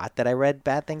forgot that I read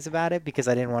bad things about it because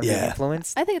I didn't want to be Yeah.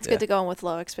 influenced. I think it's Yeah. good to go in with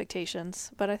low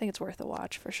expectations, but I think it's worth a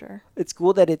watch for sure. It's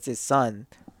cool that it's his son,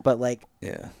 but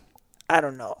Yeah. I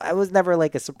don't know. I was never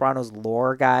a Sopranos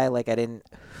lore guy. I didn't.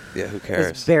 Yeah, who I was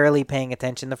cares? barely paying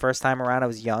attention the first time around. I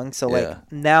was young, so Yeah.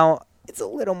 now it's a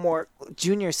little more.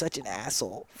 Junior's such an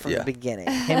asshole from Yeah. the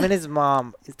beginning. Him and his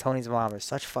mom, Tony's mom, are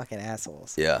such fucking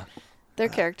assholes. Yeah. They're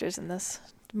characters in this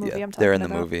movie Yeah, I'm talking they're in the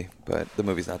about. movie, but the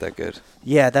movie's not that good.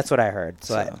 Yeah, that's what I heard.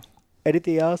 So,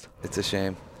 anything else? It's a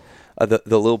shame.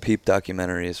 The Lil Peep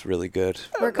documentary is really good.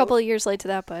 We're a couple of years late to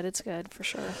that, but it's good for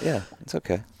sure. Yeah, it's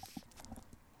okay.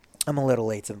 I'm a little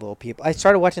late to Little People. I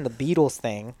started watching the Beatles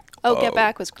thing. Oh, Get Oh,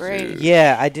 Back was great. dude.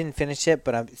 Yeah, I didn't finish it,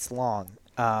 but it's long.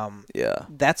 Yeah.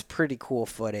 That's pretty cool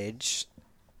footage.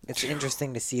 It's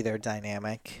interesting to see their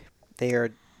dynamic.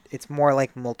 It's more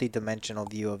multi-dimensional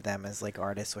view of them as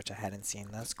artists, which I hadn't seen.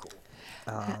 That's cool.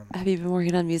 Have you been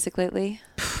working on music lately?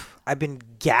 I've been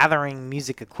gathering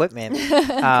music equipment.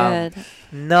 Good.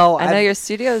 No, I know your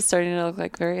studio is starting to look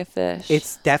like very a fish.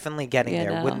 It's definitely getting You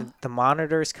there. know. When the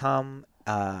monitors come,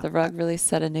 The rug really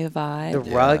set a new vibe. the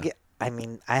Yeah. rug. I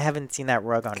mean, I haven't seen that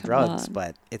rug on Come drugs, on.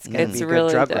 but it's gonna It's be a good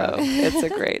really drug dope. rug. It's a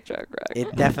great drug rug.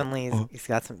 It definitely is. It's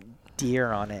got some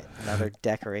deer on it and other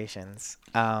decorations.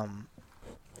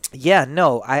 Yeah,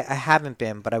 no, I haven't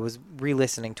been, but I was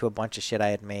re-listening to a bunch of shit I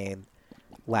had made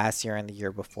last year and the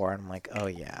year before, and I'm like, oh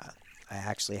yeah, I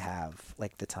actually have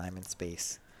the time and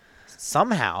space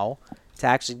somehow to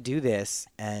actually do this,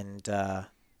 and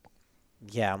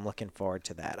yeah, I'm looking forward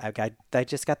to that. I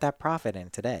just got that profit in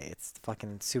today. It's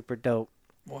fucking super dope.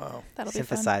 Wow. That'll be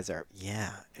fun. Synthesizer.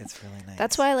 Yeah, it's really nice.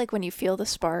 That's why, like, when you feel the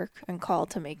spark and call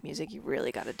to make music, you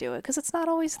really got to do it because it's not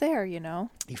always there, you know?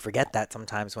 you forget that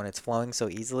sometimes when it's flowing so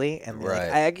easily, and you're Right.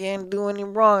 like, I can't do any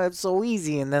wrong. It's so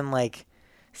easy, and then like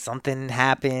something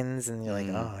happens, and you're like,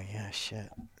 oh yeah, shit.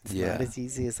 It's Yeah. not as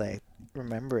easy as I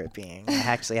remember it being. I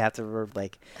actually have to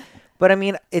like, but I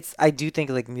mean, I do think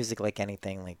like music, like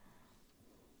anything, like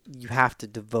you have to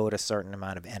devote a certain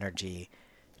amount of energy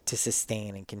to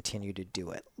sustain and continue to do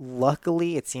it.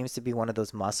 Luckily, it seems to be one of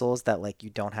those muscles that like you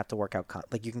don't have to work out.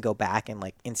 Like you can go back and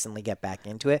like instantly get back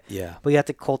into it. Yeah. But you have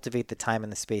to cultivate the time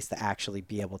and the space to actually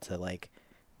be able to like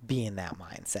be in that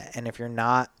mindset. And if you're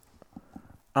not,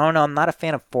 I don't know, I'm not a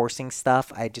fan of forcing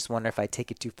stuff. I just wonder if I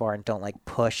take it too far and don't like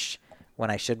push when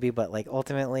I should be. But like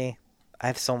ultimately, I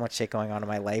have so much shit going on in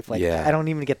my life. Like Yeah. I don't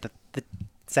even get the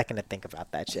second to think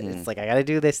about that shit. Mm. It's like I got to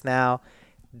do this now.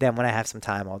 Then when I have some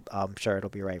time, I'm sure it'll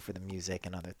be right for the music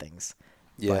and other things.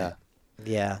 Yeah. But,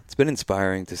 yeah. It's been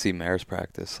inspiring to see Mayor's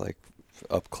practice like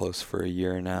up close for a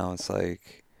year now. It's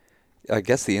like, I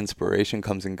guess the inspiration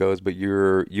comes and goes, but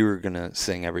you're gonna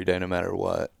sing every day no matter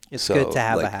what. It's So, good to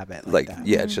have a like- habit like Like that.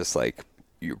 yeah, it's just like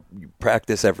you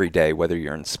practice every day, whether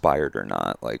you're inspired or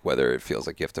not. Like whether it feels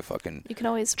like you have to fucking You can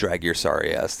always drag your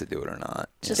sorry ass to do it or not.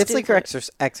 Just It's do like your what-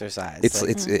 exercise. It's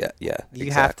like, it's yeah you exactly.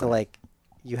 have to like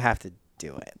you have to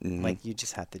do it. Mhm. Like you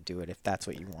just have to do it if that's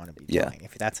what you want to be Yeah. doing.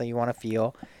 If that's how you want to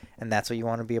feel, and that's what you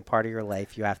want to be a part of your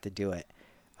life, you have to do it.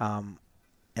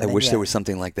 I wish there was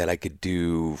something like that I could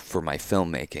do for my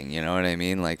filmmaking. You know what I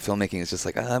mean? Like filmmaking is just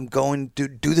like I'm going to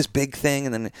do this big thing,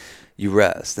 and then you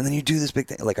rest, and then you do this big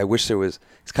thing. Like I wish there was.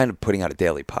 It's kind of putting out a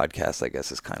daily podcast. I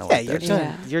guess is kind of Yeah, like you're that. doing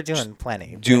Yeah. you're doing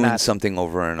plenty. You're Doing not- something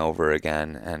over and over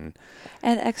again, and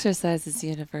And exercise is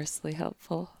universally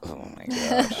helpful. oh my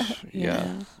gosh, you yeah,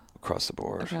 know, across the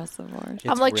board. across the board. It's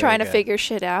I'm like really trying to good. figure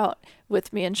shit out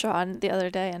with me and Sean the other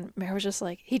day, and Mary was just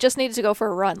like, he just needed to go for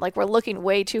a run. Like we're looking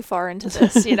way too far into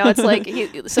this, you know. It's like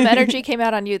some energy came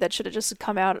out on you that should have just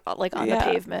come out like on the Yeah.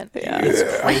 pavement. Yeah.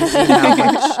 It's crazy how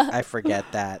much I forget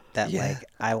that Yeah. like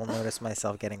I will notice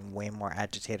myself getting way more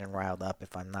agitated and riled up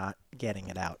if I'm not getting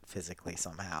it out physically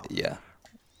somehow. Yeah,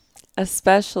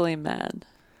 Especially men.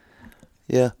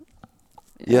 yeah.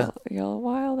 Yeah. You're all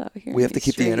wild out here. We in have to these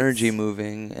keep the energy streets.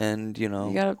 moving, and You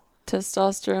got to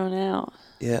testosterone out.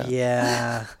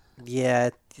 yeah. Yeah,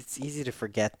 it's easy to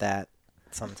forget that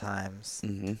sometimes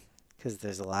Mm-hmm. because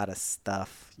there's a lot of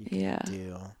stuff you can Yeah.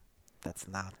 do that's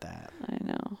not that. I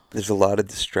know. There's a lot of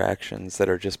distractions that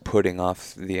are just putting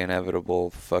off the inevitable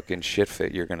fucking shit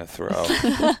fit you're gonna throw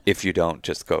if you don't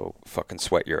just go fucking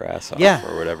sweat your ass off Yeah.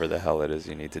 or whatever the hell it is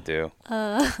you need to do.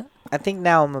 I think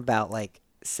now I'm about like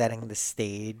setting the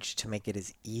stage to make it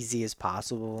as easy as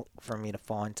possible for me to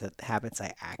fall into habits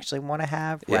I actually want to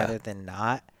have Yeah. rather than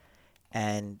not.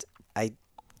 And I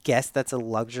guess that's a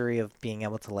luxury of being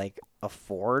able to like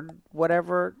afford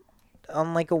whatever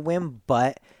on like a whim,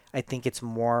 but I think it's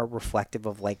more reflective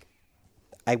of like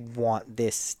I want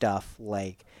this stuff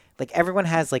like everyone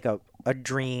has like a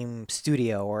dream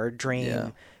studio or a dream Yeah.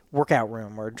 workout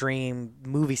room or a dream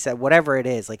movie set, whatever it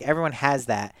is. Like everyone has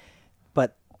that,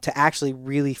 but to actually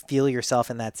really feel yourself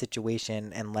in that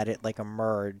situation and let it like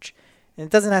emerge. And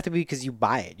it doesn't have to be because you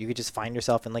buy it. You could just find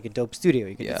yourself in like a dope studio.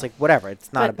 You could Yeah. It's like whatever.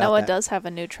 It's not But about Noah that. does have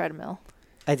a new treadmill.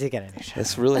 I did get a new shot.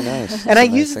 That's really nice. And I It's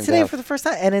a nice used it thing to today have. for the first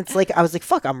time, and it's like I was like,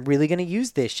 "Fuck, I'm really gonna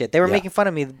use this shit." They were Yeah. making fun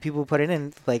of me, the people who put it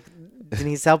in, like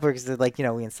Denise Helper, because they're like,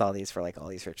 we install these for like all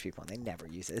these rich people, and they never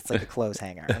use it. It's like a clothes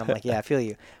hanger, and I'm like, "Yeah, I feel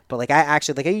you." But like, I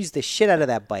actually like I used the shit out of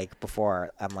that bike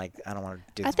before. I'm like, I don't want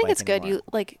to do. I This think bike it's good. anymore. You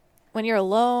like when you're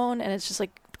alone and it's just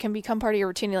like can become part of your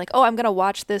routine. You're like, oh, I'm gonna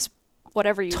watch this,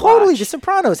 whatever you Totally, watch. The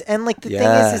Sopranos, and like the thing is,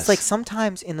 Yes. it's like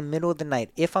sometimes in the middle of the night,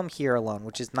 if I'm here alone,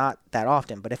 which is not that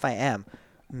often, but if I am,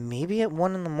 maybe at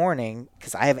 1 a.m,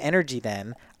 because I have energy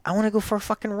then, I want to go for a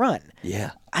fucking run.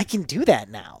 Yeah. I can do that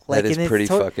now. Like, That is and it's pretty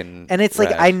fucking And it's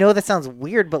like rad. I know that sounds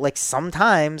weird, but like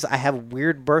sometimes I have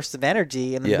weird bursts of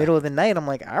energy in the Yeah. middle of the night. I'm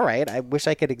like, all right, I wish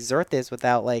I could exert this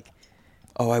without like.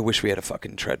 Oh, I wish we had a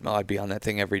fucking treadmill. I'd be on that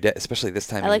thing every day, especially this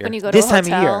time I of like year. when you go to This a time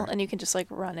of hotel year. and you can just like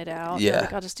run it out. You're Yeah.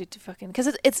 like, I'll just do fucking because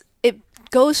it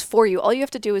goes for you. All you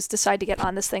have to do is decide to get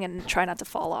on this thing and try not to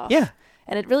fall off. Yeah.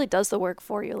 And it really does the work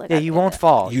for you. Like Yeah, you won't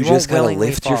fall. You won't just gotta willingly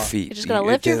lift your fall. feet. You just gotta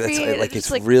lift your that's- feet, Like it's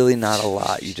it's like- really not a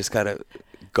lot. You just gotta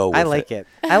go with I like it.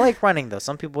 I like running though.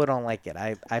 Some people don't like it.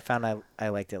 I found I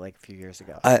liked it like a few years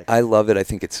ago. I love it. I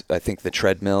think the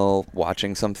treadmill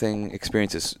watching something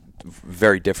experience is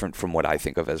very different from what I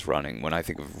think of as running. When I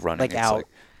think of running, Like it's out. like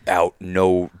out,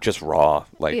 no, just raw.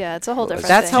 Like Yeah, it's a whole different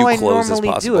That's thing. how I few clothes as normally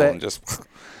do possible it. and just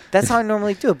That's how I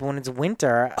normally do it. But when it's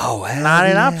winter, Oh, hell not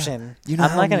an yeah. option. You know I'm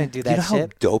how not gonna m- do that You know shit.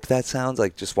 how dope that sounds?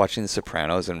 Like just watching The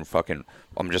Sopranos and fucking.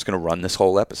 I'm just gonna run this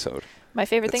whole episode. My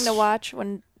favorite thing to That's- watch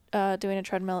when doing a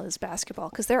treadmill is basketball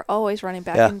because they're always running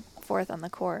back Yeah. and forth on the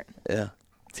court. Yeah,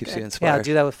 keeps good. you inspired. Yeah, I'll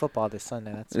do that with football this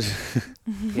Sunday. That's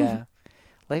yeah.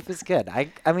 Life is good. I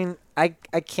mean, I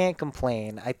can't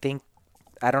complain.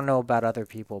 I don't know about other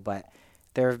people, but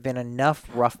there have been enough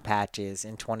rough patches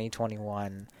in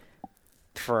 2021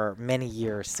 for many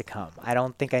years to come. I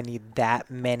don't think I need that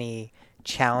many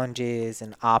challenges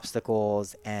and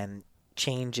obstacles and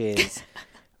changes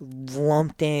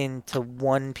lumped into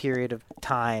one period of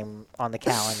time on the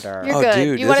calendar. You're Oh, good.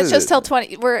 dude, You this want to is just a- tell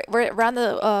 20? We're around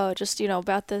the just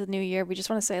about the new year. We just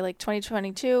want to say like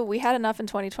 2022. We had enough in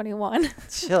 2021.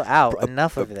 Chill out.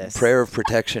 Enough of this. Prayer of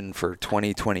protection for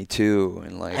 2022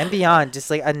 and like. And beyond,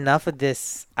 just like enough of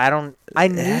this. I knew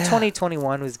Yeah.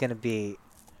 2021 was gonna be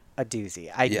a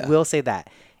doozy. I Yeah. will say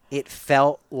that. It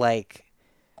felt like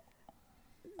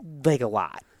a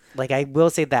lot. Like I will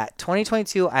say that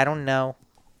 2022. I don't know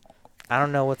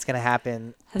what's gonna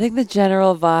happen. I think the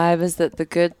general vibe is that the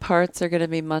good parts are going to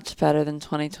be much better than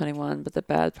 2021, but the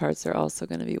bad parts are also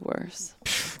going to be worse.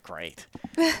 Great.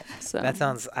 So That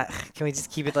sounds. Can we just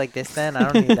keep it like this then?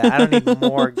 I don't need that. I don't need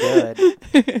more good.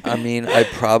 I mean, I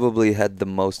probably had the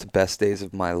most best days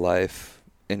of my life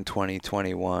in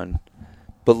 2021.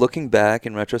 But looking back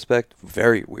in retrospect,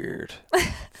 very weird.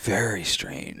 Very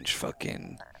strange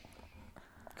fucking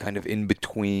kind of in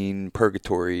between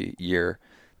purgatory year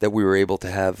that we were able to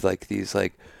have like these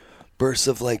like bursts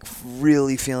of like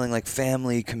really feeling like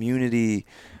family, community,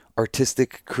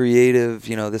 artistic, creative,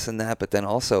 this and that, but then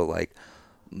also like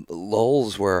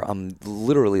lulls where I'm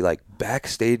literally like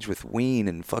backstage with Ween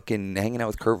and fucking hanging out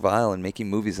with Kurt Vile and making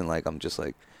movies and like I'm just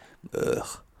like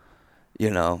ugh.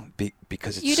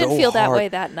 Because it's You so didn't feel that hard. way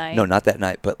that night. No, not that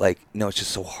night, but like no, it's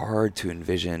just so hard to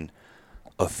envision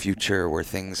a future where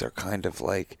things are kind of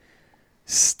like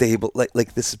stable.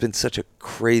 Like this has been such a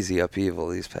crazy upheaval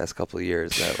these past couple of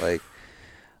years that like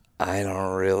I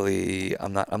don't really.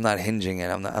 I'm not hinging it.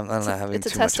 I'm not having it's a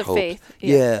too test much of hope. faith.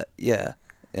 Yeah,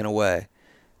 in a way.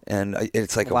 And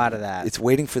it's like A lot of that. It's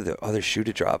waiting for the other shoe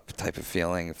to drop type of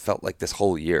feeling. It felt like this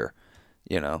whole year,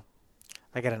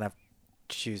 I got enough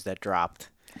shoes that dropped.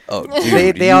 Oh,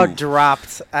 dude, They all you-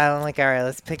 dropped. I'm like, all right,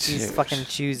 let's pick these Shoes. fucking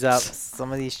shoes up.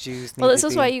 Some of these shoes. Well, need this to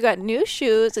is be- why you got new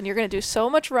shoes, and you're gonna do so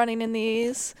much running in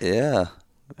these. Yeah.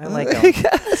 I like them.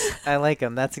 I like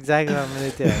them. That's exactly what I'm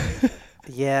gonna do.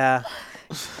 Yeah,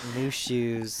 new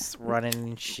shoes,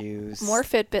 running shoes. More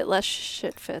Fitbit, less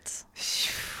shit fits.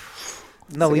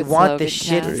 No, That's a we good want the slogan,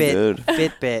 shit Cass. fit Good.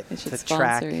 Fitbit They should to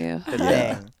track sponsor you. the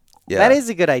Yeah. thing. Yeah. That is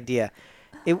a good idea.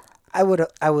 I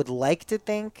would like to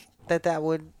think that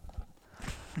would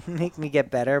make me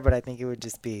get better, but I think it would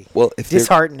just be Well, if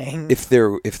disheartening. if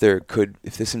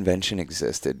this invention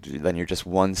existed, then you're just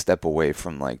one step away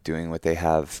from like doing what they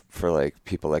have for like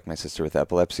people like my sister with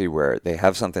epilepsy, where they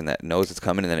have something that knows it's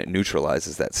coming and then it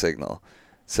neutralizes that signal.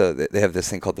 So they have this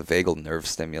thing called the vagal nerve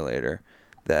stimulator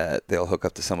that they'll hook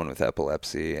up to someone with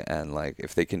epilepsy, and like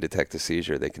if they can detect a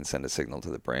seizure, they can send a signal to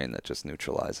the brain that just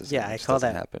neutralizes. it yeah, and I just call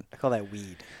doesn't that happen. I call that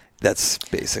weed. That's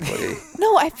basically.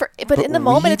 No, but But in the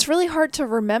moment, weed- it's really hard to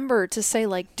remember to say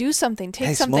like do something, take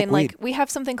Hey, smoke something. Like weed. we have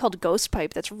something called Ghost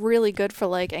Pipe that's really good for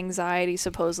like anxiety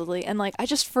supposedly, and like I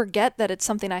just forget that it's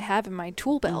something I have in my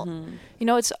tool belt. You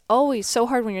know, it's always so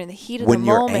hard when you're in the heat of When the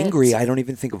you're moment. angry, I don't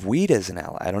even think of weed as an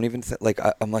ally. I don't even think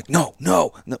I'm like no.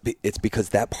 It's because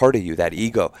that part of you, that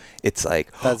ego, it's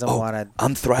like Doesn't wanna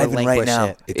I'm thriving right relinquish now.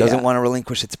 it. It doesn't Yeah. want to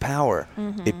relinquish its power.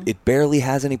 It barely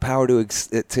has any power to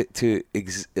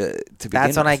begin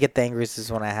That's when with. I get the angriest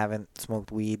is when I haven't smoked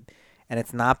weed, and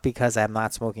it's not because I'm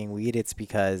not smoking weed. It's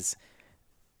because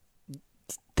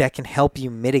that can help you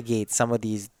mitigate some of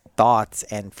these thoughts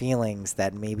and feelings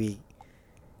that maybe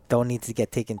don't need to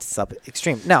get taken to sub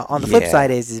extreme. Now, on the flip Yeah.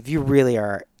 side is if you really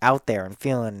are out there and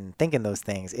feeling and thinking those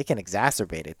things, it can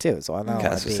exacerbate it too. So I know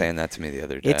Cass was saying that to me the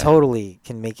other day. it totally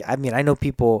can make. I mean, I know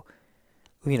people.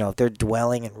 If they're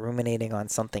dwelling and ruminating on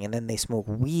something and then they smoke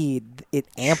weed, it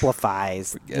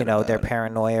amplifies, Forget their about it.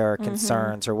 paranoia or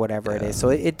concerns or whatever it Yeah. is. So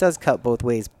it does cut both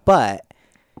ways. But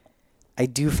I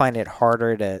do find it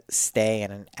harder to stay in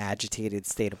an agitated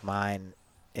state of mind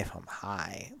if I'm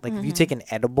high. Like if you take an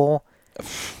edible,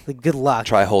 like good luck.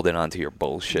 Try holding on to your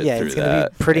bullshit Yeah, through it's gonna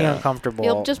that. be pretty Yeah. uncomfortable.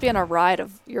 You'll just be on a ride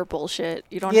of your bullshit.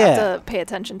 You don't Yeah. have to pay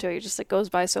attention to it. It goes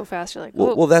by so fast. You're like, Well,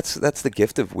 "Whoa." well, that's the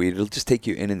gift of weed. It'll just take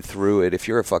you in and through it. If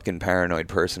you're a fucking paranoid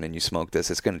person and you smoke this,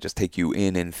 it's gonna just take you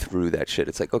in and through that shit.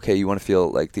 It's like, okay, you want to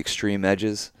feel like the extreme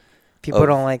people of-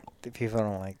 don't like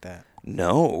that.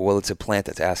 No, well, it's a plant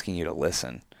that's asking you to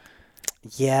listen.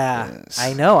 Yeah, Yes.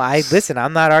 I know. Listen.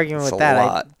 I'm not arguing It's with a that.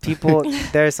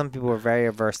 lot. There are some people who are very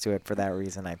averse to it for that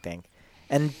reason. I think,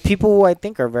 and people who I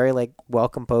think are very like well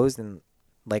composed and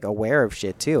like aware of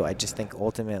shit too. I just think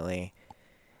ultimately,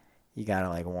 you gotta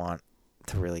like want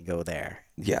to really go there.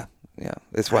 Yeah. Yeah.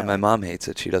 That's why I my like- mom hates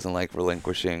it. She doesn't like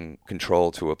relinquishing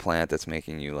control to a plant that's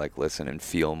making you like listen and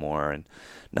feel more and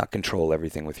not control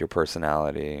everything with your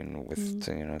personality and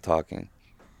with talking.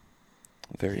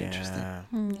 Very interesting. Yeah,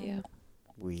 Yeah.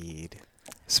 weed.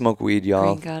 Smoke weed,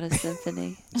 y'all. Green Goddess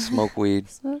Symphony. Smoke weed.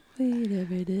 Smoke weed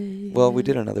every day. Well, we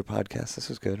did another podcast. This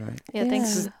was good, right? Yeah,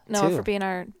 thanks Yeah. Noah Two. for being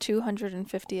our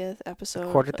 250th episode.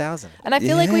 250,000. And I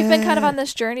feel like we've been kind of Yeah. on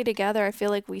this journey together. I feel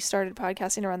like we started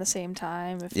podcasting around the same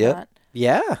time, if Yep. not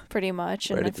Yeah, pretty much.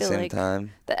 And Right I at the feel same like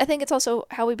time. I think it's also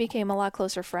how we became a lot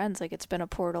closer friends. Like it's been a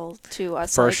portal to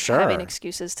us For like having sure.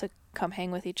 excuses to come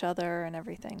hang with each other and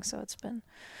everything. So it's been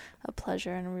a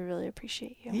pleasure, and we really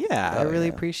appreciate you. yeah. I Oh, really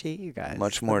yeah. appreciate you guys.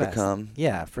 Much The more to best. come.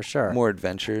 Yeah, for sure. More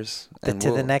adventures. And to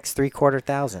the we'll- next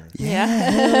 3,250,000. Yeah.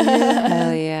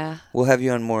 Hell yeah. We'll have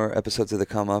you on more episodes of the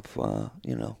Come Up.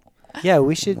 Yeah,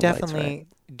 we should The lights, definitely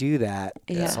do that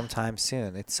Yeah. sometime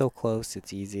soon. It's so close.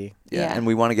 It's easy. Yeah, Yeah. and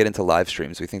we want to get into live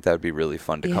streams. We think that would be really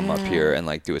fun to come up Yeah. here and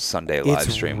like do a Sunday live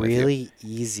It's stream with you. really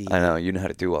easy. I know you know how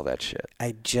to do all that shit.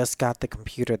 I just got the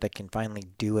computer that can finally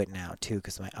do it now too,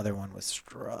 because my other one was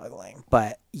struggling.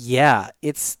 But yeah,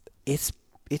 it's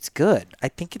good. I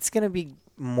think it's gonna be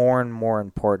more and more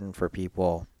important for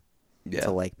people Yeah,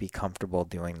 to like be comfortable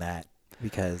doing that,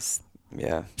 because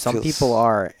yeah. some Feels- people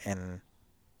are, and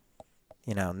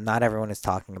not everyone is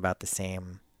talking about the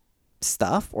same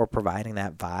stuff or providing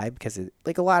that vibe, because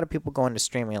like a lot of people go into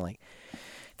streaming like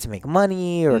to make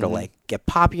money or to Mhm. like get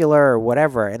popular or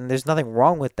whatever, and there's nothing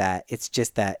wrong with that. It's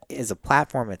just that as a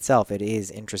platform itself, it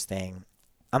is interesting.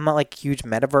 I'm not like a huge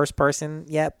metaverse person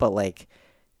yet, but like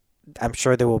I'm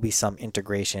sure there will be some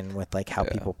integration with like how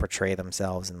Yeah. people portray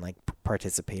themselves and like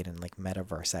participate in like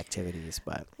metaverse activities.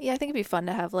 But Yeah, I think it'd be fun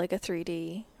to have like a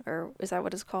 3D, or is that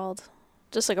what it's called?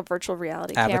 Just like a virtual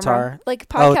reality Avatar? camera. Like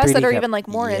Oh, podcasts 3D that are cam- even like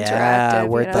more yeah, interactive.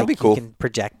 where You know? like That'd be cool. you can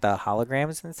project the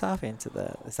holograms and stuff into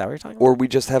the. Is that what you're talking Or about? we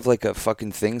just have like a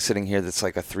fucking thing sitting here that's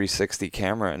like a 360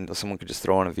 camera, and someone could just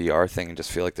throw on a VR thing and just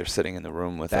feel like they're sitting in the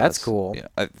room with us. That's cool.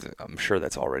 Yeah, I'm sure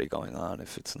that's already going on.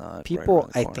 If it's not, right People,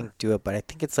 around the I corner. think, do it, but I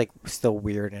think it's like still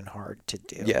weird and hard to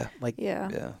do. Yeah. like Yeah.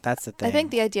 Yeah. that's the thing. I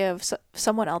think the idea of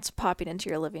someone else popping into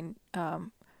your living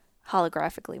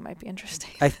holographically might be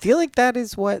interesting. I feel like that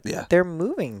is what Yeah. they're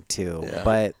moving to, Yeah.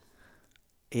 but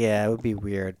yeah, it would be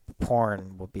weird.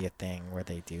 Porn will be a thing where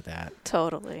they do that.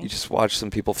 Totally. You just watch some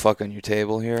people fuck on your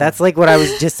table here. That's like what I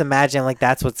was just imagining. Like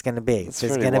that's what's gonna be. That's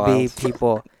There's pretty gonna be wild.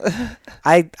 people.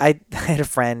 I had a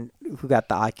friend who got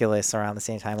the Oculus around the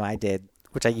same time I did,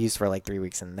 which I used for like 3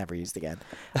 weeks and never used again.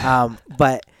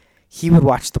 But he would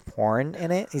watch the porn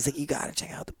in it. He's like, "You gotta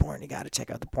check out the porn. You gotta check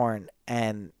out the porn."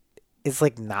 And it's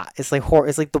like not. It's like horror.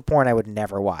 It's like the porn I would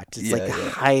never watch. It's Yeah, like yeah.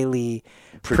 highly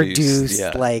produced,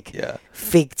 yeah, like yeah.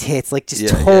 fake tits, like just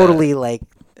Yeah, yeah. totally like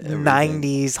Everything.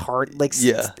 90s hard, like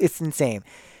Yeah. it's insane.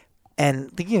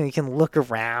 And you can look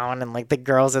around and like the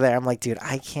girls are there. I'm like, dude,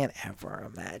 I can't ever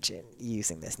imagine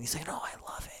using this. And he's like, no, I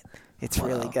love it. It's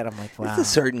really Wow. good. I'm like, wow. It's a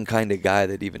certain kind of guy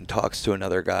that even talks to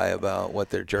another guy about what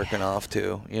they're jerking off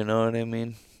to. You know what I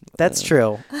mean? That's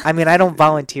true. I mean, I don't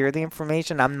volunteer the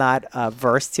information. I'm not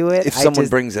versed to it. If I someone just-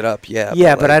 brings it up, yeah.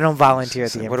 Yeah, but like, I don't volunteer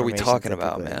it's the like, what are we information talking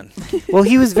about, typically. man? Well,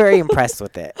 he was very impressed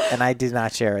with it, and I did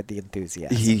not share the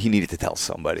enthusiasm. He needed to tell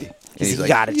somebody. And He's he's like, like,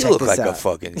 "You gotta you check look this like a out."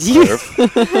 fucking surf.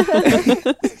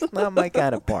 It's not my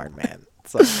kind of porn, man.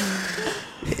 So,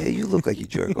 Yeah, you look like you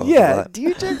jerk off a yeah, lot. do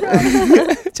you check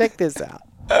out? Check this out.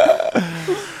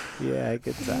 Yeah,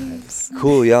 good times.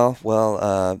 Cool, y'all.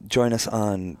 Well, join us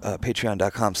on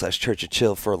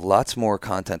patreon.com/churchofchill for lots more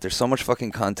content. There's so much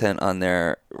fucking content on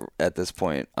there at this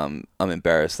point. I'm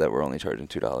embarrassed that we're only charging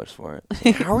 $2 for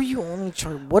it. How are you only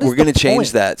charging? What is We're gonna the change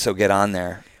point? that, so get on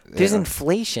there. There's Yeah.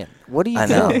 inflation. What are you I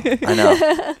know, doing? I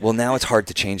know. Well, now it's hard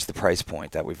to change the price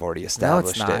point that we've already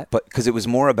established not. it. But because it was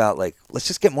more about like, let's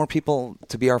just get more people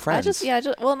to be our friends.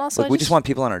 Well, and also Like, we just want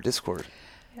people on our Discord.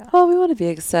 Well, we want to be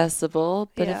accessible,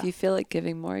 but Yeah. if you feel like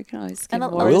giving more, you can always give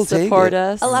And more We'll to take support it.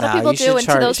 us. a lot of Nah, people you do, should and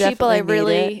to those charge. people, I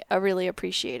Definitely need really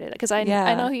appreciate it, because I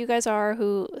Yeah. know who you guys are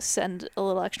who send a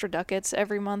little extra ducats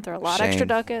every month, or a lot extra Shane.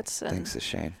 ducats. And Thanks to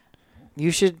Shane.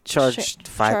 You should charge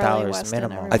Charlie $5 Weston,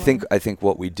 minimum. everyone. I think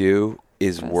what we do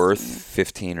is Trust worth me.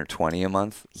 15 or 20 a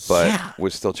month, but Yeah. we'll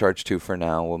still charge 2 for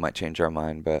now. We might change our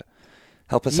mind, but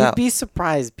help us You'd out. be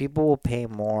surprised. People will pay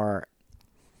more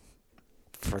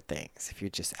for things if you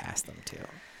just ask them to.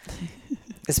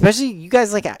 Especially you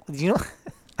guys, like, you know,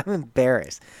 I'm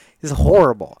embarrassed. This is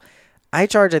horrible. I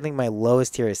charge, I think my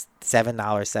lowest tier is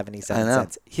 $7.77. I know.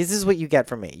 This is what you get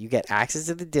from me. You get access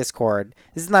to the Discord.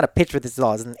 This is not a pitch for this at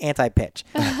all. It's an anti-pitch.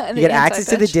 You get access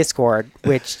to the Discord,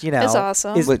 which, you know, It's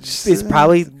awesome. is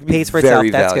probably pays for itself. Very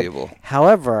That's valuable. good.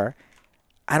 However,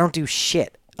 I don't do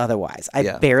shit otherwise. I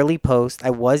Yeah. barely post. I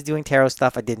was doing tarot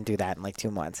stuff. I didn't do that in like 2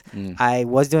 months. I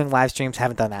was doing live streams.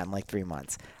 Haven't done that in like 3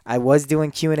 months. I was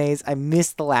doing Q&As. I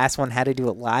missed the last one. Had to do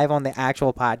it live on the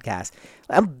actual podcast.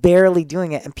 I'm barely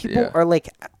doing it, and people Yeah. are like,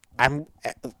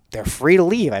 they're free to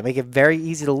leave. I make it very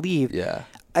easy to leave. Yeah.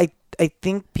 I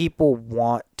think people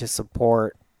want to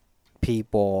support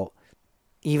people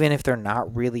even if they're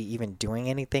not really even doing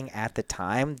anything at the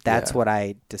time. That's Yeah. what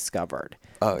I discovered.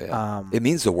 Oh yeah. Um, It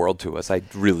means the world to us. I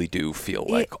really do feel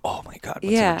like, oh my God,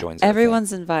 when Yeah, someone joins our thing.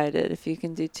 everyone's invited if you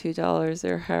can do $2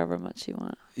 or however much you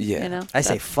want. Yeah. You know? I say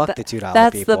That's- fuck that- the $2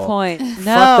 That's people. the point. No.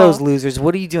 Fuck those losers.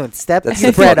 What are you doing? Step That's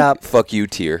your the bread fuck, up. fuck you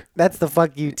tier. That's the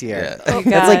fuck you tier. Yeah. You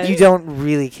That's like guys, you don't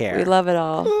really care. We love it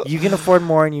all. You can afford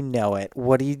more and you know it.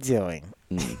 What are you doing?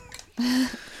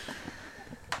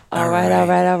 All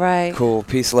right. Cool.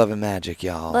 Peace, love, and magic,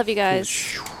 y'all. Love you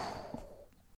guys.